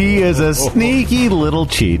 Oh, he is a sneaky little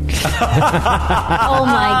cheat. Oh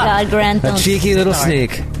my God, Grant! A don't cheeky little start.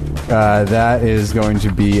 sneak. That is going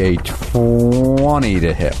to be a 20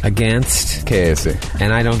 to hit. Against? KAC.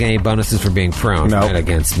 And I don't get any bonuses for being prone. Nope. Right,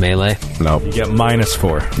 against melee? Nope. You get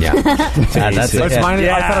 -4. Yeah. That's It's it. minus,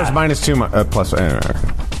 I thought it was -2 plus. Anyway.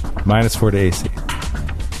 -4 to AC.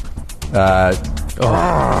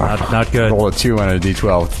 Not good. Roll a 2 on a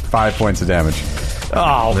d12. 5 points of damage.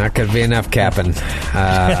 Oh, not going to be enough, Cap'n.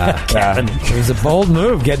 It was a bold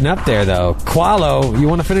move getting up there, though. Qualo, you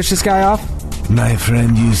want to finish this guy off? My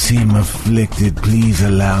friend, you seem afflicted. Please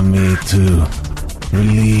allow me to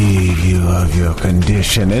relieve you of your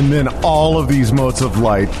condition. And then all of these motes of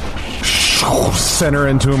light center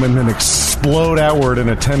into him and then explode outward in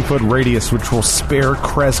a 10-foot radius, which will spare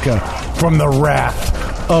Kreska from the wrath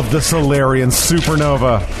of the Solarian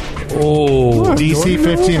supernova. Oh. DC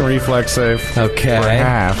 15 reflex save. Okay. For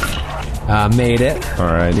half. Made it. All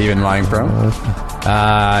right. Even lying prone?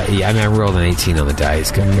 Yeah, I mean, I rolled an 18 on the die.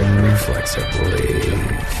 He's got great reflex, I believe.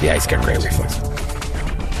 Yeah, he's got great reflex.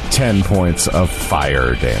 10 points of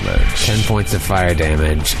fire damage. 10 points of fire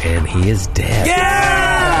damage, and he is dead.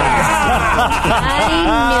 I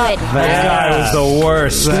knew it. That guy was the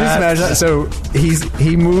worst. Can you just imagine that? So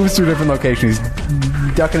he moves through different locations. He's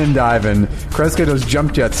ducking and diving. Kreska does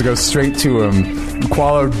jump jets to go straight to him.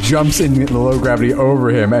 Qualo jumps in the low gravity over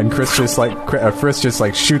him, and Frisk just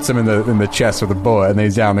like shoots him in the chest with a bullet, and then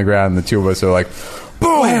he's down on the ground. And the two of us are like,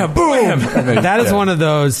 boom, Wham, boom. That is one of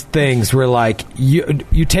those things where, like,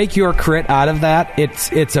 you take your crit out of that,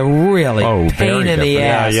 it's a really pain in the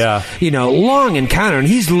ass. Yeah. You know, long encounter, and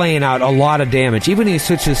he's laying out a lot of damage. Even when he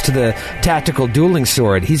switches to the tactical dueling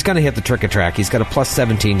sword, he's going to hit the trick attack. He's got a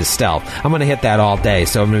 +17 to stealth. I'm going to hit that all day,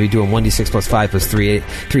 so I'm going to be doing 1d6 + 5 +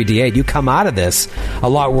 3d8. You come out of this a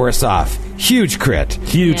lot worse off. Huge crit.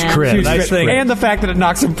 Huge crit. Huge Nice crit. thing. And the fact that it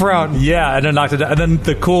knocks him prone. Yeah, and it knocked it down. And then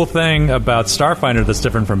the cool thing about Starfinder that's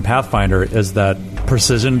different from Pathfinder is that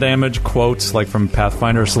precision damage quotes, like from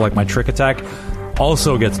Pathfinder, so like my trick attack,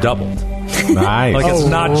 also gets doubled. Nice. Like it's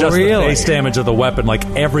not just really? the base damage of the weapon; like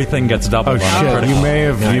everything gets doubled. Oh on a shit!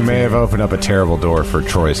 critical. You may have opened up a terrible door for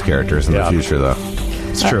Troy's characters in the future, though.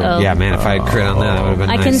 It's true. Uh-oh. Yeah, man, if I had crit on that, that would have been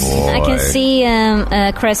I nice. can see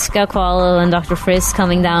Kreska, Qualo, and Dr. Frisk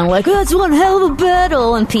coming down like, that's one hell of a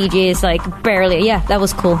battle, and PG is like, barely. Yeah, that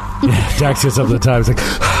was cool. Dax gets up to the time. He's like,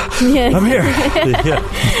 Yeah. I'm here.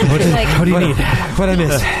 What do you need? What I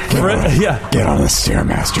miss? Yeah. Get on the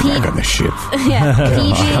Stairmaster back on the ship.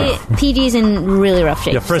 Yeah, PG's in really rough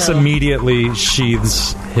shape. Yeah, Frisk so- immediately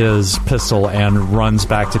sheathes his pistol and runs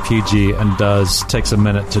back to PG and takes a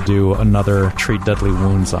minute to do another treat deadly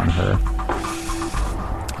wounds on her.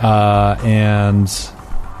 And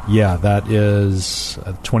Yeah, that is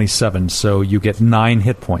 27. So you get 9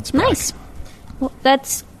 hit points back. Nice. Well,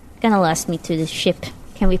 that's gonna last me to the ship.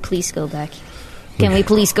 Can we please go back? Can we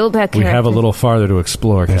please go back? We have a Captain? little farther to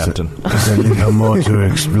explore, Captain. There's a little more to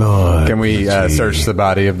explore. Can we search the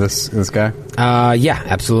body of this guy? Yeah,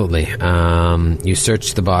 absolutely. You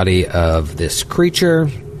search the body of this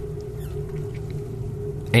creature,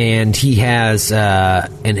 and he has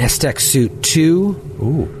an Aztec suit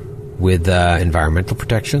 2 with environmental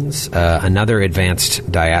protections, another advanced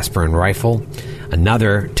diasporan rifle,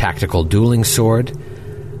 another tactical dueling sword.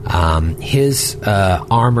 His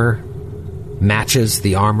armor matches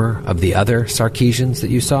the armor of the other Sarkeesians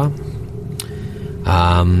that you saw.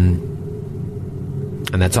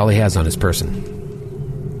 And that's all he has on his person.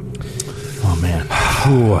 Oh, man.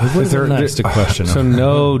 What is there next a question? So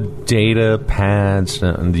no data pads.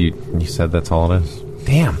 You said that's all it is?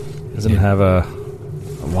 Damn. Doesn't have a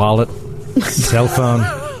wallet, cell phone.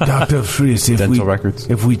 Dr. Friss, Dental records.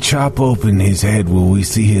 If we chop open his head, will we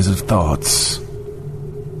see his thoughts?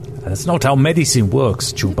 That's not how medicine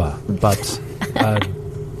works, Chuba. But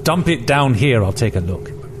dump it down here. I'll take a look.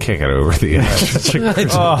 Kick it over the edge. The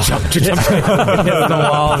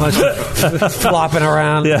wall, flopping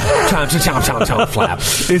around. Yeah. Chomp, flap.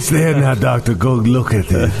 It's there now, Doctor. Go look at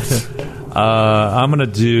it. I'm gonna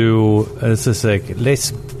do. It's just like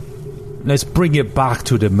let's bring it back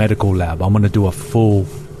to the medical lab. I'm gonna do a full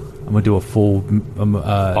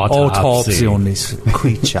autopsy on this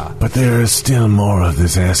creature. But there is still more of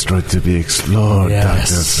this asteroid to be explored,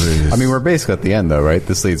 Yes. Dr. Friss. I mean, we're basically at the end, though, right?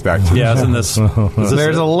 This leads back to... Yeah, isn't this?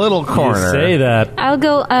 There's a little You corner. say that. I'll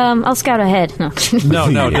go. I'll scout ahead. No.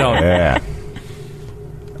 No. Yeah.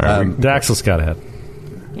 Dax will scout ahead.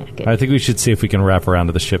 Yeah, good. I think we should see if we can wrap around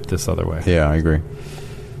to the ship this other way. Yeah, I agree.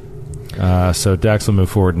 So Dax will move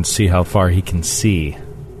forward and see how far he can see.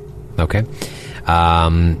 Okay.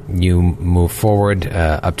 You move forward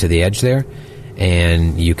up to the edge there,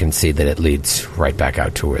 and you can see that it leads right back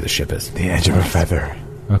out to where the ship is. The edge of a feather.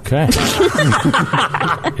 Okay.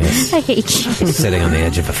 I hate you. Sitting on the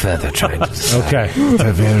edge of a feather trying to... Okay. It's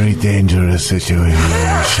a very dangerous situation.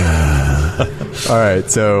 All right,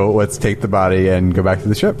 so let's take the body and go back to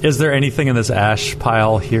the ship. Is there anything in this ash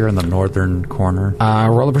pile here in the northern corner?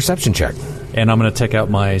 roll a perception check. And I'm going to take out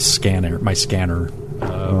my scanner.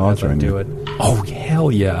 I'll as I join do you. it. Oh,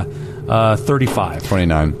 hell yeah. 35.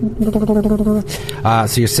 29.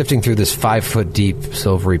 So you're sifting through this 5-foot-deep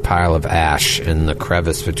silvery pile of ash in the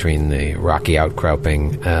crevice between the rocky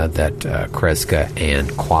outcropping that Kreska and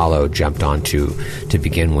Qualo jumped onto to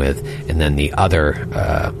begin with, and then the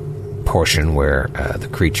other portion where the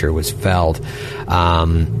creature was felled.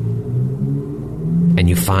 And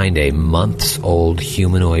you find a months-old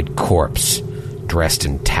humanoid corpse dressed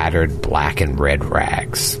in tattered black and red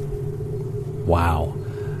rags. Wow.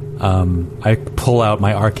 I pull out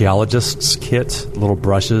my archaeologist's kit, little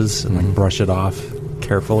brushes, and brush it off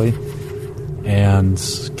carefully. And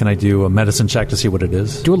can I do a medicine check to see what it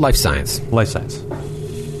is? Do a life science. Life science.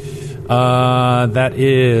 That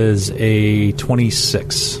is a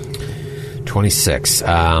 26. 26.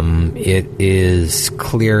 It is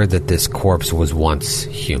clear that this corpse was once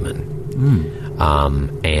human.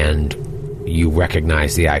 And you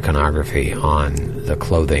recognize the iconography on the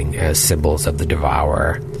clothing as symbols of the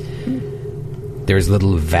devourer. There's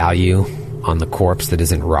little value on the corpse that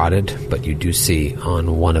isn't rotted, but you do see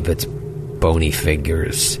on one of its bony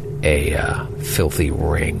figures a filthy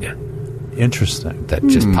ring Interesting. that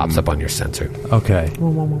just pops up on your sensor. Okay. I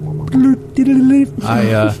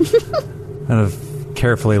kind of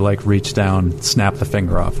carefully reach down, snap the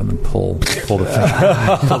finger off, and then pull the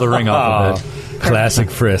finger, pull the ring off of it. Classic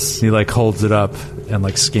Friss. He holds it up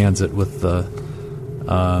and scans it with the.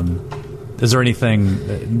 Is there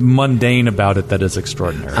anything mundane about it that is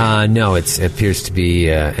extraordinary? No, it appears to be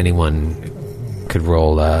anyone could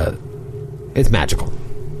roll. It's magical.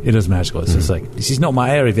 It is magical. It's just this is not my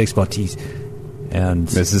area of expertise. And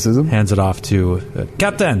Mysticism? hands it off to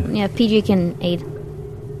Captain. Yeah, PG can aid.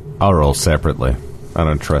 I'll roll separately. I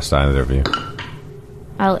don't trust either of you.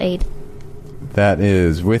 I'll aid. That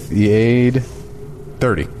is with the aid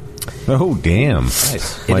 30. Oh, damn.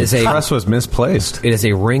 It is a trust was misplaced. It is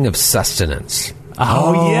a ring of sustenance.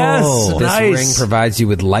 Oh, yes. This Nice. ring provides you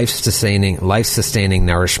with life-sustaining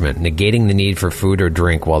nourishment, negating the need for food or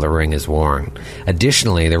drink while the ring is worn.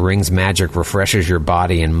 Additionally, the ring's magic refreshes your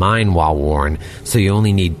body and mind while worn, so you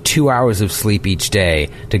only need 2 hours of sleep each day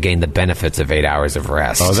to gain the benefits of 8 hours of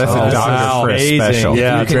rest. Oh, that's a Dr. Friss amazing. special.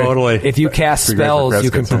 Yeah, You can- totally. If you cast Pretty great for spells,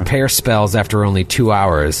 you can Prescott, too. prepare spells after only 2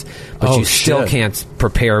 hours, but Oh, you still shit. can't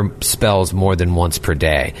prepare spells more than once per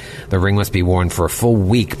day. The ring must be worn for a full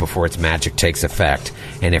week before its magic takes effect. effect,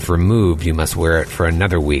 and if removed, you must wear it for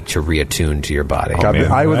another week to reattune to your body. God,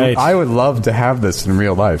 man. I would love to have this in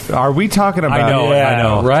real life. Are we talking about? I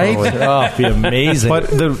know, right? Totally. Oh, it'd be amazing. But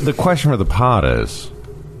the question for the pod is,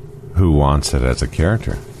 who wants it as a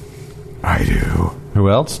character? I do. Who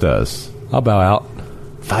else does? I'll bow out.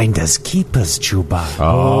 Finders keepers, Chuba.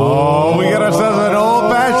 Oh, we got ourselves an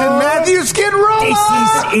old-fashioned Matthew Skid Row.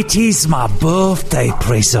 It is my birthday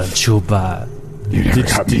present, Chuba. You never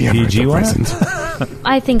got me a PG birthday one? present.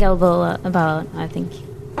 I think I'll go about. I think.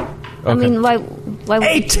 I mean, why? Would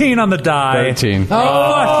 18 on the die. 13. The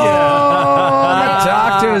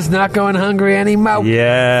doctor is not going hungry anymore.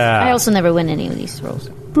 Yeah. I also never win any of these rolls.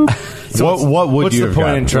 What would what's you the have point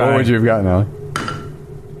gotten? in trying? What would you have gotten, Ellie?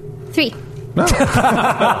 3.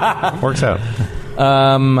 Works out.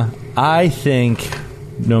 I think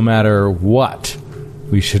no matter what,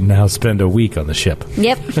 we should now spend a week on the ship.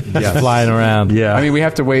 Yep. Flying around. Yeah. I mean, we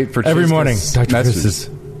have to wait for every Chisca's morning, Dr. messages. Chris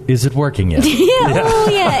is it working yet? Yeah. Oh,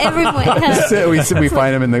 yeah. Everyone. we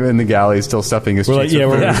find him in the galley still stuffing his We're cheeks like,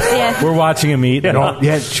 with food. Yeah. we're watching him eat. Not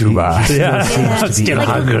yet, Chuba. Yeah. Let's get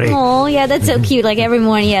hungry. Oh, yeah, that's so cute. Like every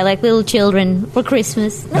morning, yeah, like little children for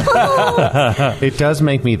Christmas. It does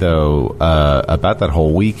make me, though, about that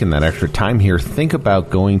whole week and that extra time here, think about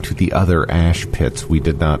going to the other ash pits we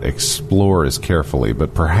did not explore as carefully,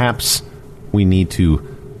 but perhaps we need to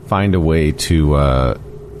find a way to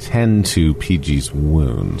tend to PG's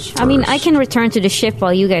wounds first. I mean, I can return to the ship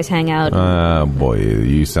while you guys hang out. Boy,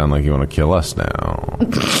 you sound like you want to kill us now.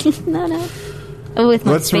 No. Oh, with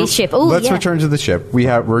my spaceship. Oh, let's yeah. return to the ship.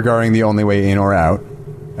 We're guarding the only way in or out,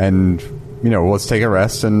 and let's take a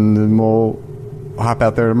rest, and then we'll hop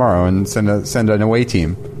out there tomorrow and send an away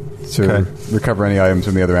team to recover any items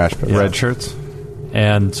from the other ash pit. Red shirts?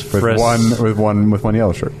 And With Friss, one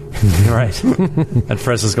yellow shirt. right. And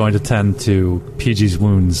Friss is going to tend to PG's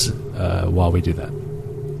wounds while we do that.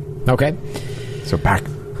 Okay. So back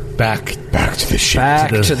to the ship.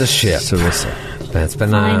 Back to the ship. Sarissa. That's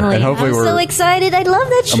been Finally. And hopefully I'm we're- so excited. I love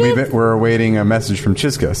that ship. And we're awaiting a message from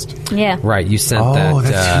Chisgust. Yeah. right. You sent Oh, that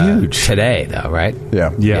that's huge. today, though, right?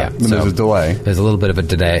 Yeah. Yeah. And there's a delay. There's a little bit of a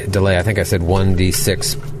delay. I think I said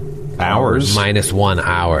 1d6 Hours? minus 1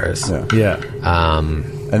 hours. Yeah. Yeah.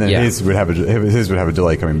 And then yeah. his would have a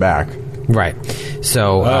delay coming back. Right.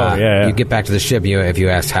 So yeah. you get back to the ship. If you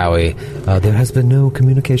ask Howie, there has been no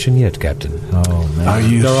communication yet, Captain. Oh, man. Are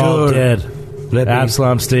you They're all sure? dead. Let me-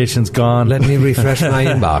 Absalom Station's gone. Let me refresh my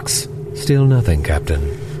inbox. Still nothing,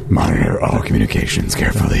 Captain. Monitor all communications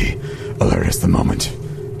carefully. Alert us the moment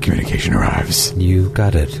communication arrives. You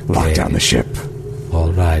got it. Lock Dave. down the ship.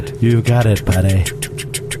 All right. You got it, buddy.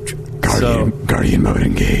 Guardian mode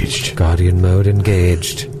engaged. Guardian mode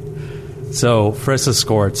engaged. So Friss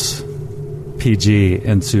escorts PG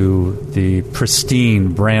into the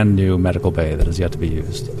pristine, brand new medical bay that is yet to be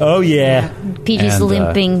used. Oh, yeah. PG's And,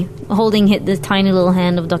 limping, holding the tiny little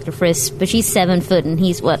hand of Dr. Friss, but she's 7 foot and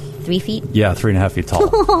he's, 3 feet? Yeah, 3.5 feet tall.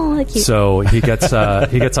 Oh, that's cute. So he gets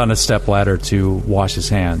on a step ladder to wash his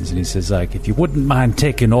hands, and he says, like, if you wouldn't mind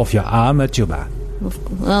taking off your armor, Chuba.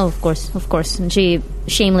 Oh, of course. And she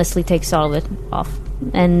shamelessly takes all of it off.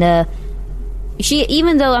 And she,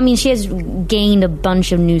 even though, she has gained a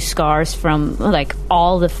bunch of new scars from,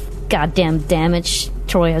 all the goddamn damage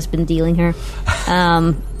Troy has been dealing her.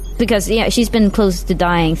 Because, she's been close to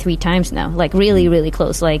dying 3 times now. Really, really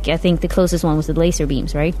close. I think the closest one was the laser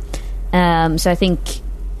beams, right? So I think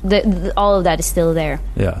all of that is still there.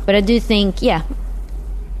 Yeah. But I do think,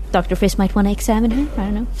 Dr. Friss might want to examine her. I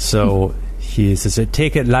don't know. So he says,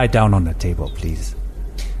 take it, lie down on the table, please.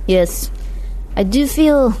 Yes. I do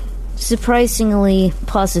feel surprisingly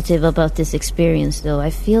positive about this experience, though. I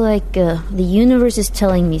feel like the universe is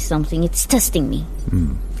telling me something. It's testing me.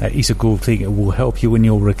 That is a cool thing. It will help you in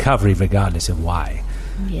your recovery regardless of why.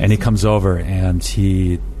 Yes. And he comes over and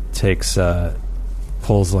he takes,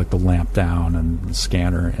 pulls the lamp down and the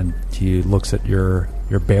scanner, and he looks at your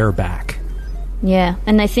bare back. Yeah,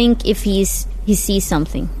 and I think if he sees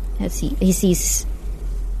something, he sees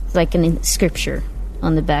an scripture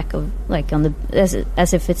on the back of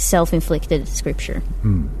as if it's self-inflicted scripture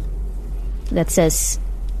that says,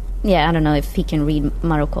 I don't know if he can read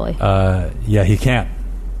Marokoi. Yeah, he can't.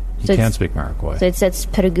 He So can't it's- speak Marokoi. So it says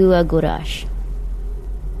Pergua Gurash,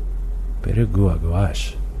 Perigua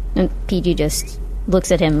Guash. and PG just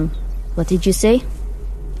looks at him. What did you say?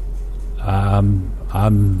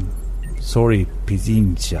 I'm sorry,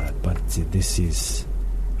 Pizincha, but this is...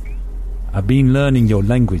 I've been learning your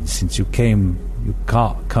language since you can't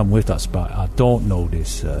come with us, but I don't know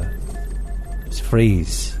this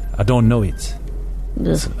phrase. I don't know it.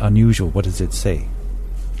 It's unusual. What does it say?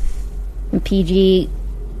 And PG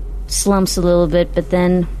slumps a little bit, but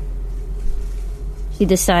then she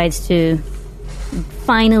decides to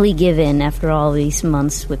finally give in after all these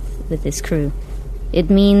months with this crew. It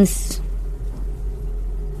means,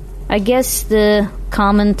 I guess the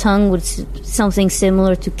common tongue was something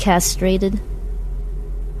similar to castrated.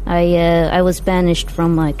 I was banished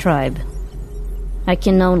from my tribe. I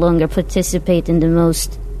can no longer participate in the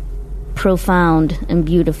most profound and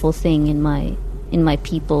beautiful thing in my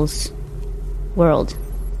people's world.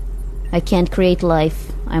 I can't create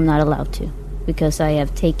life. I'm not allowed to, because I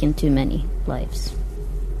have taken too many lives.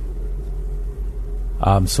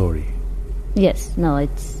 I'm sorry. Yes, no,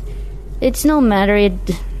 it's no matter. It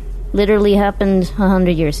literally happened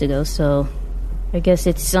 100 years ago, so I guess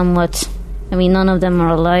it's somewhat... I mean, none of them are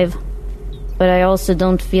alive, but I also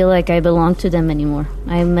don't feel like I belong to them anymore.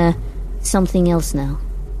 I'm something else now.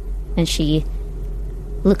 And she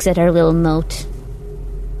looks at her little moat,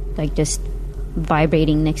 like just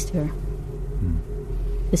vibrating next to her.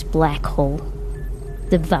 This black hole.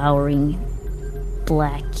 Devouring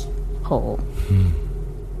black hole.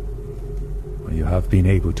 Well, you have been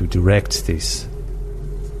able to direct this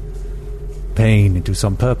pain into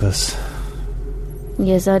some purpose.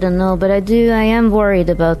 Yes, I don't know, but I am worried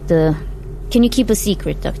about the... Can you keep a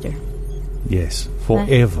secret, Doctor? Yes,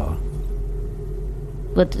 forever.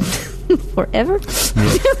 But forever?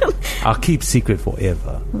 I'll keep secret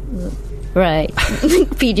forever. Right.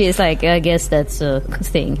 PG is like, I guess that's a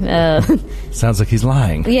thing. Sounds like he's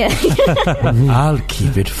lying. Yeah. I'll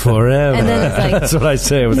keep it forever. And then it's like... That's what I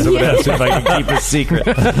say when someone asks me if I can keep a secret.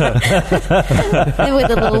 With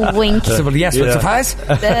a little wink. Somebody, yes, with surprise?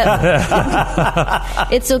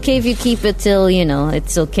 It's okay if you keep it till,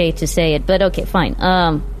 it's okay to say it. But okay, fine.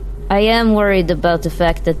 I am worried about the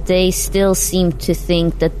fact that they still seem to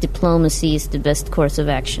think that diplomacy is the best course of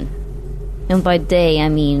action. And by they, I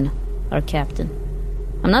mean our captain.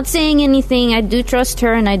 I'm not saying anything. I do trust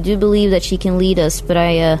her, and I do believe that she can lead us, but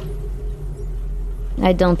I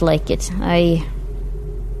don't like it. I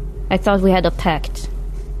thought we had a pact.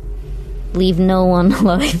 Leave no one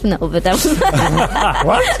alive. No, but that was...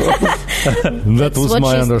 What? That was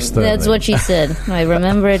my understanding. That's what she said. I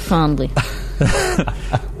remember it fondly.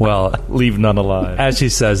 Well, leave none alive. As she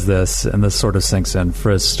says this, and this sort of sinks in,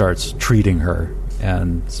 Friz starts treating her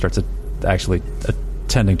and starts actually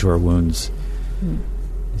attending to her wounds.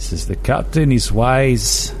 He says, the captain is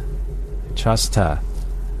wise. Trust her.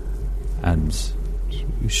 And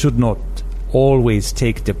you should not always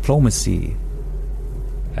take diplomacy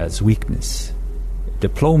as weakness.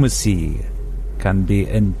 Diplomacy can be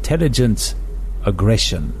intelligent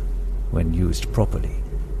aggression when used properly.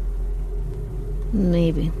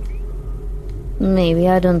 Maybe,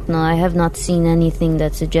 I don't know. I have not seen anything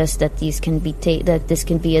that suggests that this can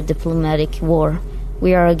be a diplomatic war.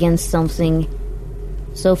 We are against something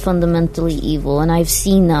so fundamentally evil, and I've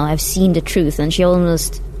seen the truth, and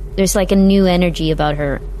there's like a new energy about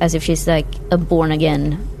her, as if she's like a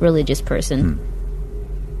born-again religious person.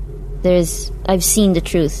 I've seen the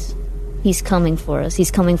truth. He's coming for us.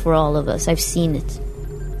 He's coming for all of us. I've seen it.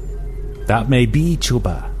 That may be,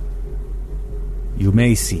 Chuba. You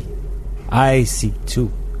may see. I see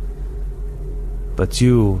too. But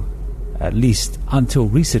you, at least until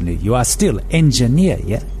recently, you are still engineer,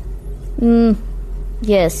 yeah?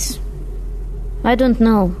 Yes. I don't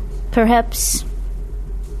know. Perhaps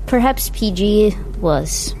PG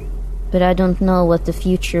was. But I don't know what the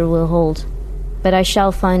future will hold. But I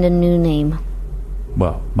shall find a new name.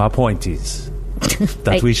 Well, my point is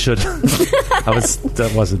that we should...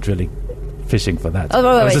 That wasn't really fishing for that.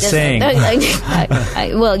 I was just saying...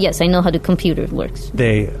 well, yes, I know how the computer works.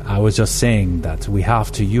 I was just saying that we have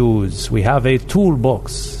a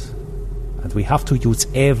toolbox, and we have to use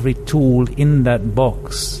every tool in that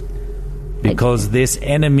box, because this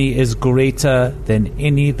enemy is greater than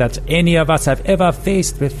any that any of us have ever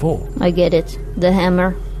faced before. I get it. The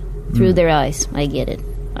hammer through their eyes. I get it.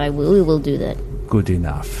 We will do that. Good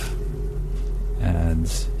enough. And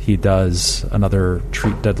he does another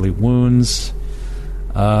treat deadly wounds.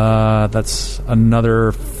 That's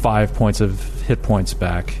another 5 points of hit points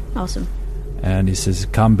back. Awesome. And he says,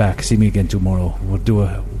 come back, see me again tomorrow.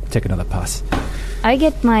 We'll take another pass. I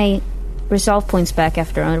get my resolve points back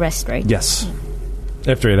after a rest, right? Yes.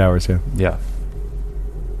 After 8 hours, yeah. Yeah.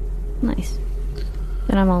 Nice.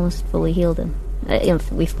 Then I'm almost fully healed then.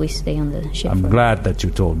 If we stay on the ship. I'm glad that you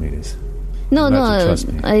told me this. No, trust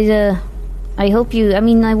me. I hope you... I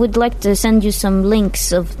mean, I would like to send you some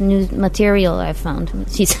links of new material I found.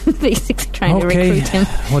 She's basically trying to recruit him.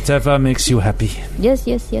 Whatever makes you happy. Yes,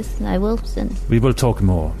 I will send. We will talk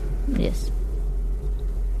more. Yes.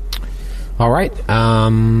 All right.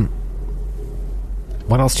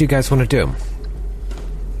 what else do you guys want to do?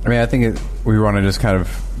 I mean, I think we want to just kind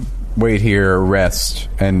of wait here, rest,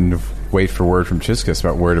 and wait for word from Chiscus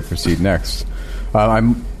about where to proceed next.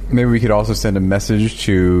 Maybe we could also send a message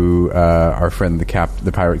to our friend,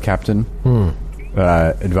 the pirate captain,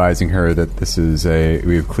 advising her that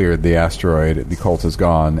we have cleared the asteroid, the cult is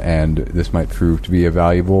gone, and this might prove to be a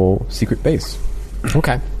valuable secret base.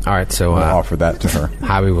 Okay. All right, so I'll offer that to her.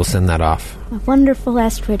 Howie will send that off. A wonderful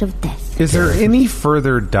asteroid of death. Is there any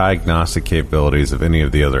further diagnostic capabilities of any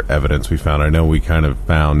of the other evidence we found? I know we kind of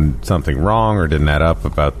found something wrong or didn't add up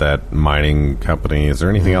about that mining company. Is there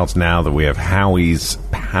anything else now that we have Howie's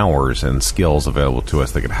powers and skills available to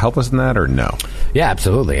us that could help us in that, or no? Yeah,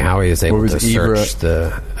 absolutely. Howie is able to search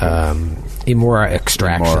the Emora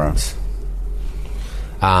extractions.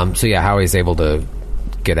 So yeah, Howie is able to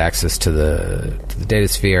get access to the data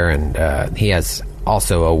sphere, and he has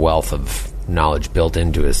also a wealth of knowledge built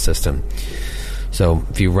into his system. So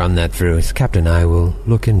if you run that through, he says, Captain, I will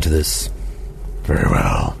look into this. Very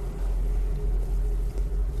well.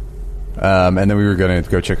 And then we were going to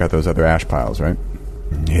go check out those other ash piles, right?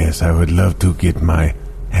 Yes, I would love to get my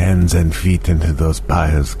hands and feet into those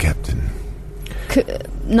piles, Captain.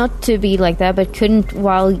 Not to be like that, but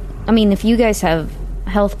if you guys have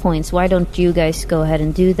health points, why don't you guys go ahead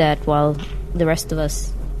and do that while the rest of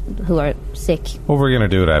us who are sick? Well, we're going to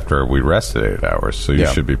do it after we rested 8 hours, so you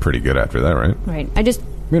should be pretty good after that, right? Right.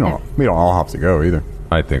 We don't all have to go either.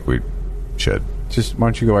 I think we should. Just why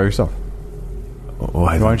don't you go by yourself?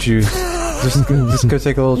 Why don't you just go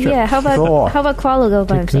take a little trip? Yeah, how about Qualo go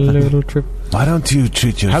by himself? A little trip. Why don't you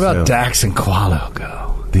treat yourself? How about Dax and Qualo go?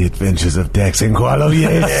 The Adventures of Dax and Qualo,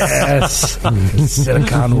 yes.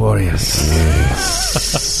 Silicon Warriors.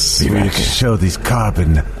 Yes. We can show these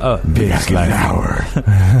carbon big hour.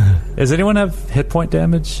 Does anyone have hit point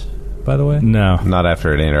damage, by the way? No. Not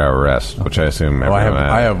after an 8-hour rest, which I assume everyone had.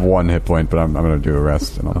 I have 1 hit point, but I'm going to do a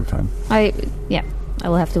rest and I'll be fine. I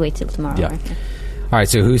will have to wait till tomorrow. Yeah. Right? All right,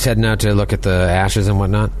 so who's heading out to look at the ashes and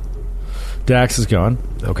whatnot? Dax is gone.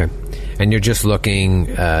 Okay. And you're just looking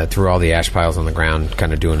through all the ash piles on the ground,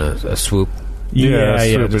 kind of doing a swoop? Yeah.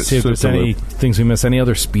 To see if there's any things we missed. Any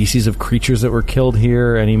other species of creatures that were killed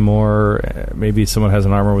here? Any more? Maybe someone has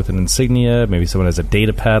an armor with an insignia. Maybe someone has a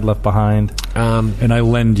data pad left behind. And I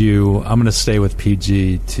lend you... I'm going to stay with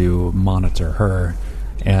PG to monitor her,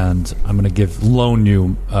 and I'm going to loan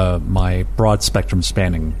you my broad spectrum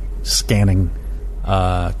scanning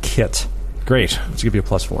kit. Great. Let's give you a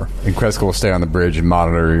 +4. And Kreska will stay on the bridge and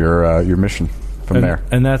monitor your mission from there.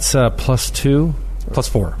 And that's +2?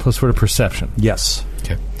 +4. +4 to perception. Yes.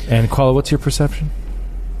 Okay. And Qualo, what's your perception?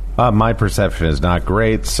 My perception is not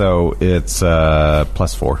great, so it's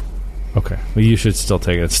 +4. Okay. Well, you should still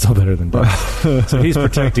take it. It's still better than Dax. So he's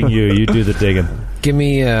protecting you. You do the digging. Give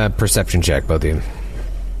me a perception check, both of you.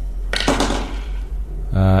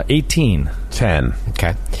 18. 10.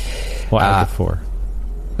 Okay. Well, add the 4.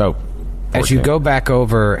 Oh. As you go back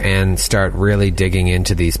over and start really digging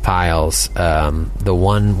into these piles, the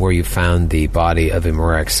one where you found the body of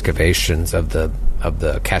Emora excavations of the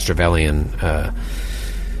Castrovellian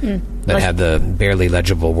that had the barely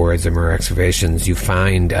legible words Emora excavations, you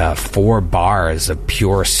find 4 bars of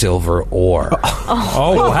pure silver ore.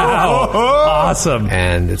 Oh, wow. Awesome.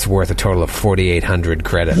 And it's worth a total of 4,800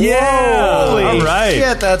 credits. Yeah. Holy all right.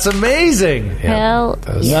 shit, that's amazing. Hell,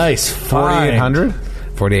 Nice. 4,800?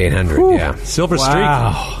 4,800, yeah. Silver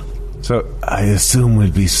Wow. So I assume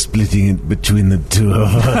we'll be splitting it between the two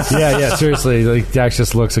of us. Yeah, seriously. Like, Dax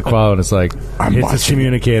just looks at Qualo and it's like, I'm hits his watching.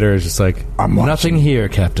 communicator. It's just like, I'm watching. nothing here,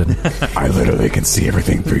 Captain. I literally can see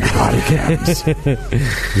everything through your body cams.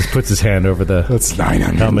 Just puts his hand over the... That's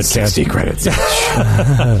 960 credits.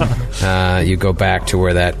 You go back to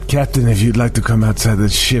where that... Captain, if you'd like to come outside the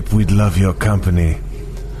ship, we'd love your company.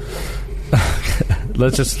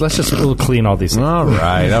 Let's just we'll clean all these things. all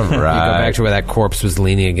right. You go back to where that corpse was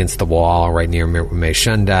leaning against the wall right near where Mei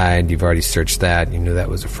Shun died. You've already searched that. You knew that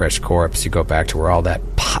was a fresh corpse. You go back to where all that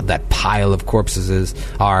pile of corpses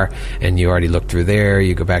are, and you already looked through there.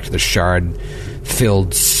 You go back to the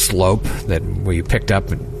shard-filled slope where you picked up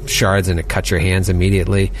shards and it cut your hands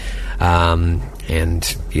immediately.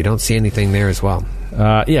 And you don't see anything there as well.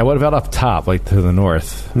 What about up top, like to the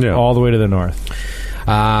north? Yeah. All the way to the north.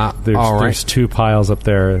 There's 2 piles up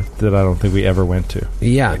there that I don't think we ever went to.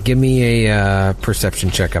 Yeah, give me a perception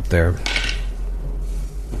check up there.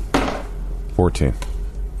 14.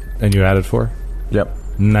 And you added 4? Yep.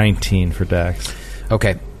 19 for Dax.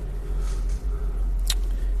 Okay.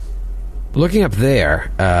 Looking up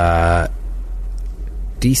there,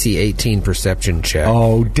 DC 18 perception check.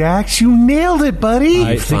 Oh, Dax, you nailed it, buddy.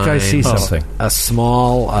 I think I see Find something. A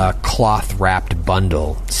small cloth-wrapped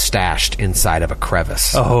bundle stashed inside of a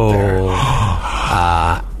crevice.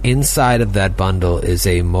 Inside of that bundle is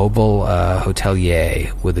a mobile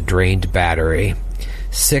hotelier with a drained battery,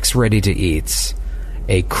 6 ready-to-eats,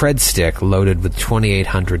 a cred stick loaded with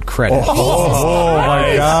 2,800 credits. Oh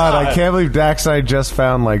my God! I can't believe Dax and I just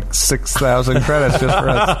found like 6,000 credits just for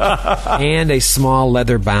us. And a small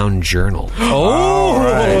leather-bound journal. All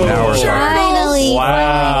right, now we're talking. Finally,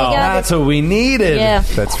 Wow, we got that's it. what we needed. Yeah.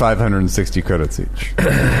 That's 560 credits each.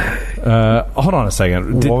 Hold on a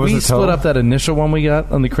second. Did What was we the split total? up that initial one we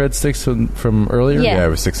got on the cred sticks from earlier? Yeah. Yeah, it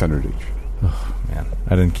was 600 each. Man,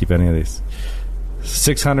 I didn't keep any of these.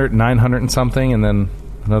 600, 900 and something, and then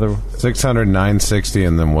another. 600, 960,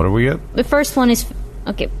 and then what do we get? The first one is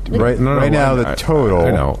okay. Right now, the total.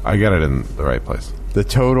 I know. I got it in the right place. The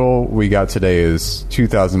total we got today is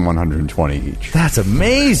 2,120 each. That's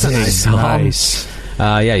amazing. Nice.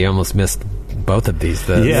 Yeah, you almost missed both of these.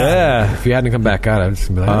 Yeah. If you hadn't come back out, I was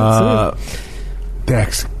just going to be like,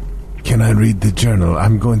 Dax, can I read the journal?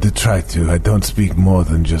 I'm going to try to. I don't speak more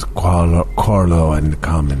than just Quarlo and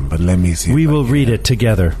Common, but let me see. We if I will can. read it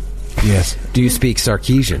together. Yes, do you speak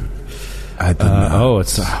Sarkeesian? I do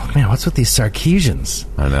not. Man, what's with these Sarkeesians?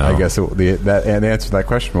 I know. I guess the answer to that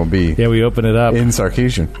question will be Yeah, we open it up. in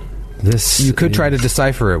Sarkeesian. This You could try to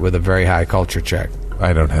decipher it with a very high culture check.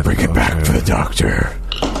 I don't have Bring it back for the doctor.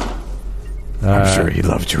 I'm sure he'd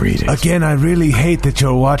love to read it. Again, I really hate that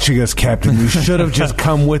you're watching us, Captain. You should have just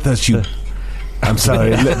come with us, you... I'm sorry.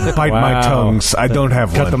 Bite my Wow. tongues. I don't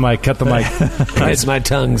have Cut one. the mic. Cut the mic. It's my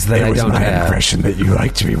tongues that it I was don't my have. impression that you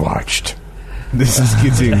like to be watched. This is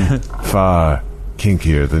getting far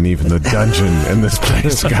kinkier than even the dungeon in this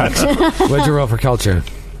place got. What'd you roll for culture?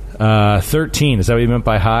 13. Is that what you meant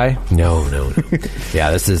by high? No. Yeah,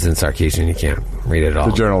 this is in Sarkeesian. You can't read it all.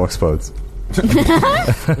 The journal explodes.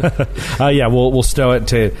 Yeah, we'll stow it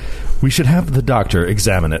to. We should have the doctor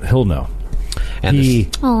examine it. He'll know. And He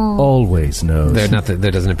always knows. there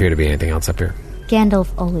doesn't appear to be anything else up here. Gandalf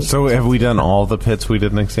always. So have we done all the pits we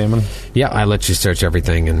didn't examine? Yeah, I let you search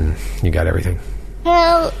everything, and you got everything.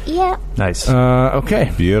 Hell yeah. Nice.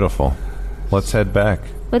 Okay. Beautiful. Let's head back.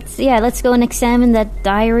 Let's go and examine that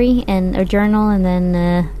diary and or journal, and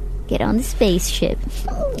then get on the spaceship.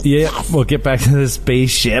 Yeah, we'll get back to the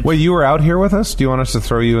spaceship. Wait, you were out here with us? Do you want us to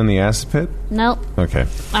throw you in the acid pit? Nope, Okay.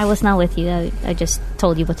 I was not with you. I just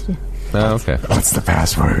told you what to do. Oh, okay. What's the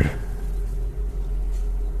password?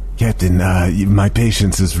 Captain, my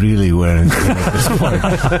patience is really wearing thin at this point.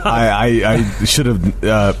 I should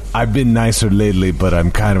have... I've been nicer lately, but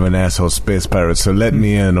I'm kind of an asshole space pirate, so let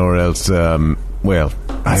me in or else, I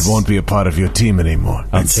won't be a part of your team anymore.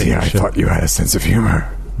 Let's see, I thought you had a sense of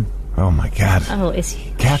humor. Oh, my God. Oh, is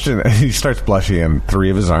he? Captain, he starts blushing, and 3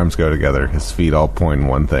 of his arms go together. His feet all point in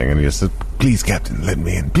one thing, and he just says, Please, Captain, let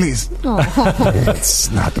me in, please. That's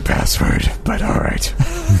not the password, but all right.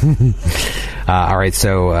 All right,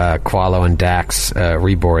 so Qualo and Dax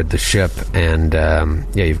reboard the ship, and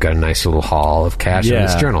you've got a nice little haul of cash in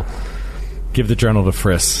this Yeah. journal. Give the journal to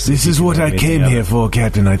Friss. This is what I came here for,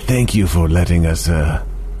 Captain. I thank you for letting us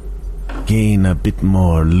gain a bit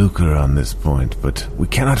more lucre on this point, but we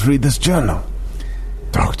cannot read this journal.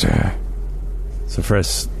 Doctor. So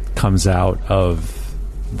Friss comes out of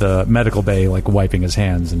the medical bay, like wiping his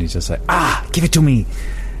hands, and he's just like, give it to me.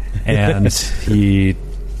 And he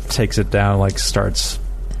takes it down, like starts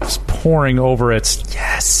poring over it.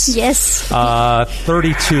 Yes.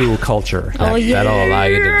 32 culture. Oh, yeah. That'll allow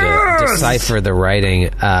you to decipher the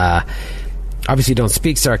writing. Obviously, you don't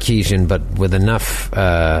speak Sarkeesian, but with enough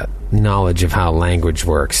knowledge of how language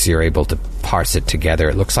works, you're able to parse it together.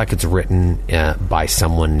 It looks like it's written by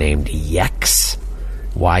someone named Yex,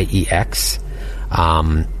 Y-E-X,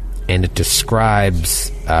 and it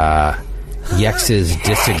describes Yex's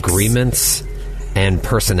disagreements and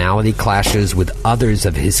personality clashes with others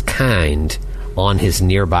of his kind on his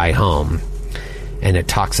nearby home. And it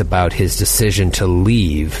talks about his decision to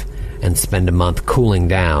leave and spend a month cooling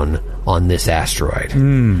down on this asteroid.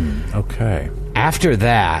 Okay. After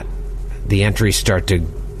that, the entries start to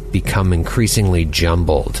become increasingly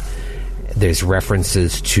jumbled. There's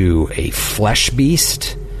references to a flesh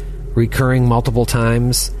beast recurring multiple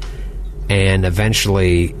times, and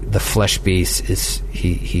eventually the flesh beast is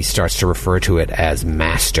he starts to refer to it as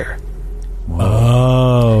Master.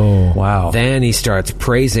 Oh. Wow. Then he starts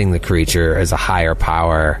praising the creature as a higher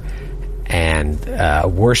power and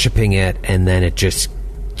worshipping it, and then it just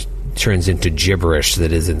turns into gibberish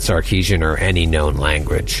that is in Sarkeesian or any known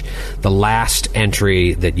language. The last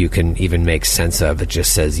entry that you can even make sense of, it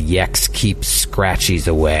just says, Yex keeps scratchies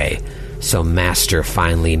away. So master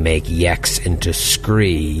finally make Yex into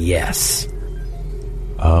scree, yes.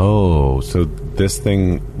 Oh, so this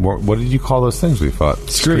thing... What did you call those things we fought?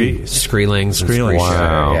 Screelings and Screelings.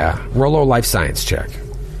 Screeshire, yeah. Roll a life science check.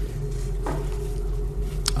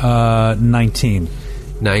 19.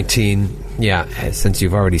 19. Yeah, since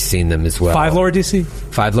you've already seen them as well. 5 lower DC?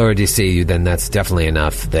 5 lower DC, then that's definitely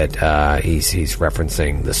enough that he's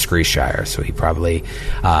referencing the Screeshire. So he probably...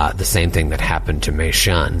 the same thing that happened to Mei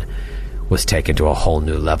Shun was taken to a whole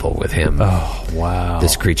new level with him. Oh, wow.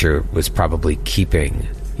 This creature was probably keeping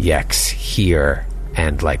Yex here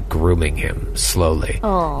and, like, grooming him slowly.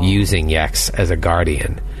 Oh. Using Yex as a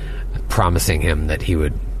guardian, promising him that he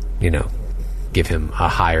would, give him a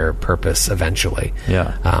higher purpose eventually.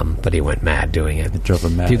 Yeah. But he went mad doing it. It drove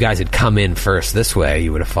him mad. If you guys had come in first this way,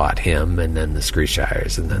 you would have fought him, and then the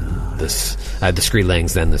Screeshires, and then the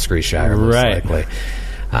Screelings, then the Screeshire, most Right. likely.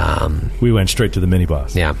 We went straight to the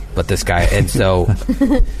mini-boss. Yeah, but this guy... And so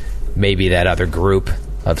maybe that other group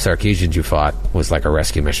of Sarkeesians you fought was like a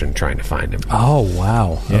rescue mission trying to find him. Oh,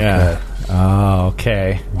 wow. Yeah. Okay. Oh,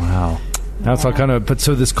 okay. Wow. Now it's all kind of... But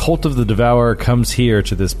so this Cult of the Devourer comes here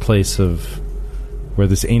to this place of... where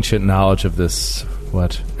this ancient knowledge of this,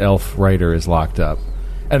 elf writer is locked up.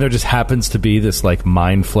 And there just happens to be this,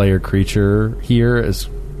 mind flayer creature here as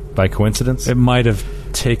by coincidence? It might have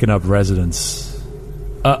taken up residence.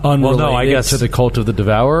 Unrelated no, I guess to the Cult of the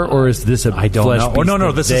Devourer, or is this a I don't flesh know. beast No,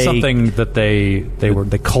 that this they, is something that they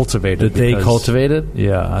cultivated. that they because- cultivated?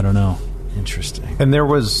 Yeah, I don't know. Interesting. And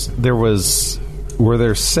were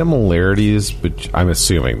there similarities? But I'm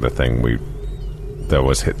assuming the thing that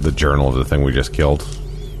was the journal of the thing we just killed,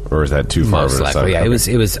 or is that too far? Most likely, yeah.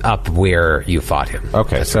 Okay. It was up where you fought him.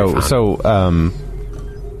 Okay, That's where we found him.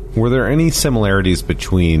 were there any similarities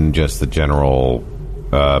between just the general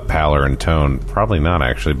pallor and tone? Probably not,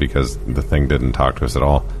 actually, because the thing didn't talk to us at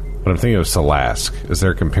all. But I'm thinking of Salask. Is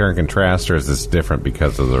there a compare and contrast, or is this different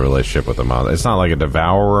because of the relationship with the monster? It's not like a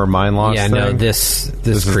devourer mind loss Yeah, thing? no, this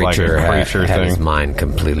is like creature, a creature had his thing? mind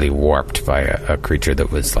completely warped by a creature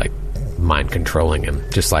that was like mind controlling him.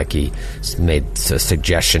 Just like he made a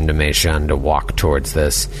suggestion to Mei Shun to walk towards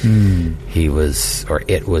this. He was, or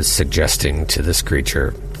it was suggesting to this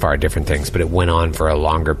creature far different things, but it went on for a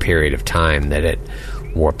longer period of time that it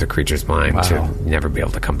warped the creature's mind to never be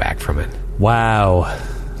able to come back from it. Wow.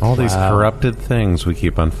 All these corrupted things we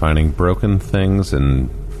keep on finding, broken things and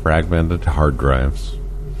fragmented hard drives.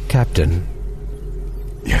 Captain,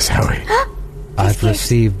 Yes, Howie. I've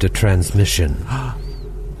received a transmission.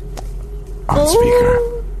 On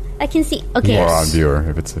speaker. I can see. Okay. Or on viewer,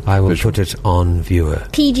 if it's a I will visual. put it on viewer.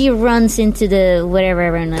 PG runs into the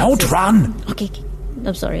whatever. Don't run! Okay.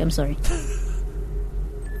 I'm sorry.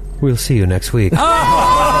 We'll see you next week. You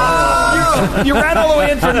ran all the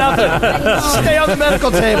way in for nothing. Stay on the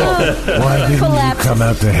medical table. Why didn't Collapse. you come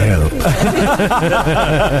out to help?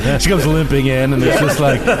 She comes limping in, and it's just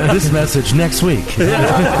like, this message next week. Rerun.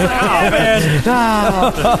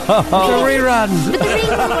 But the ring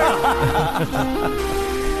will work.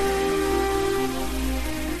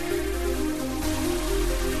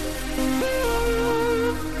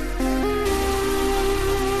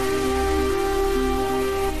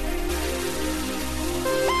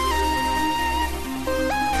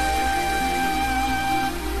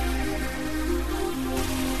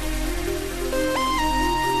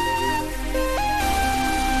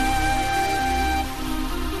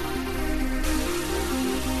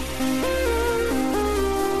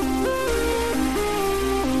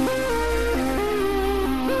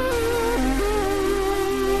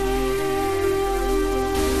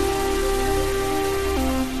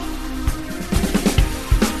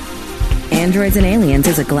 Androids and Aliens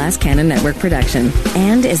is a Glass Cannon Network production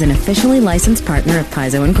and is an officially licensed partner of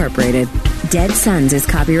Paizo Incorporated. Dead Suns is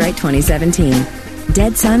copyright 2017.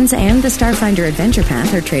 Dead Suns and the Starfinder Adventure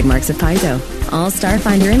Path are trademarks of Paizo. All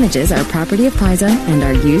Starfinder images are property of Paizo and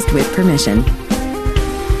are used with permission.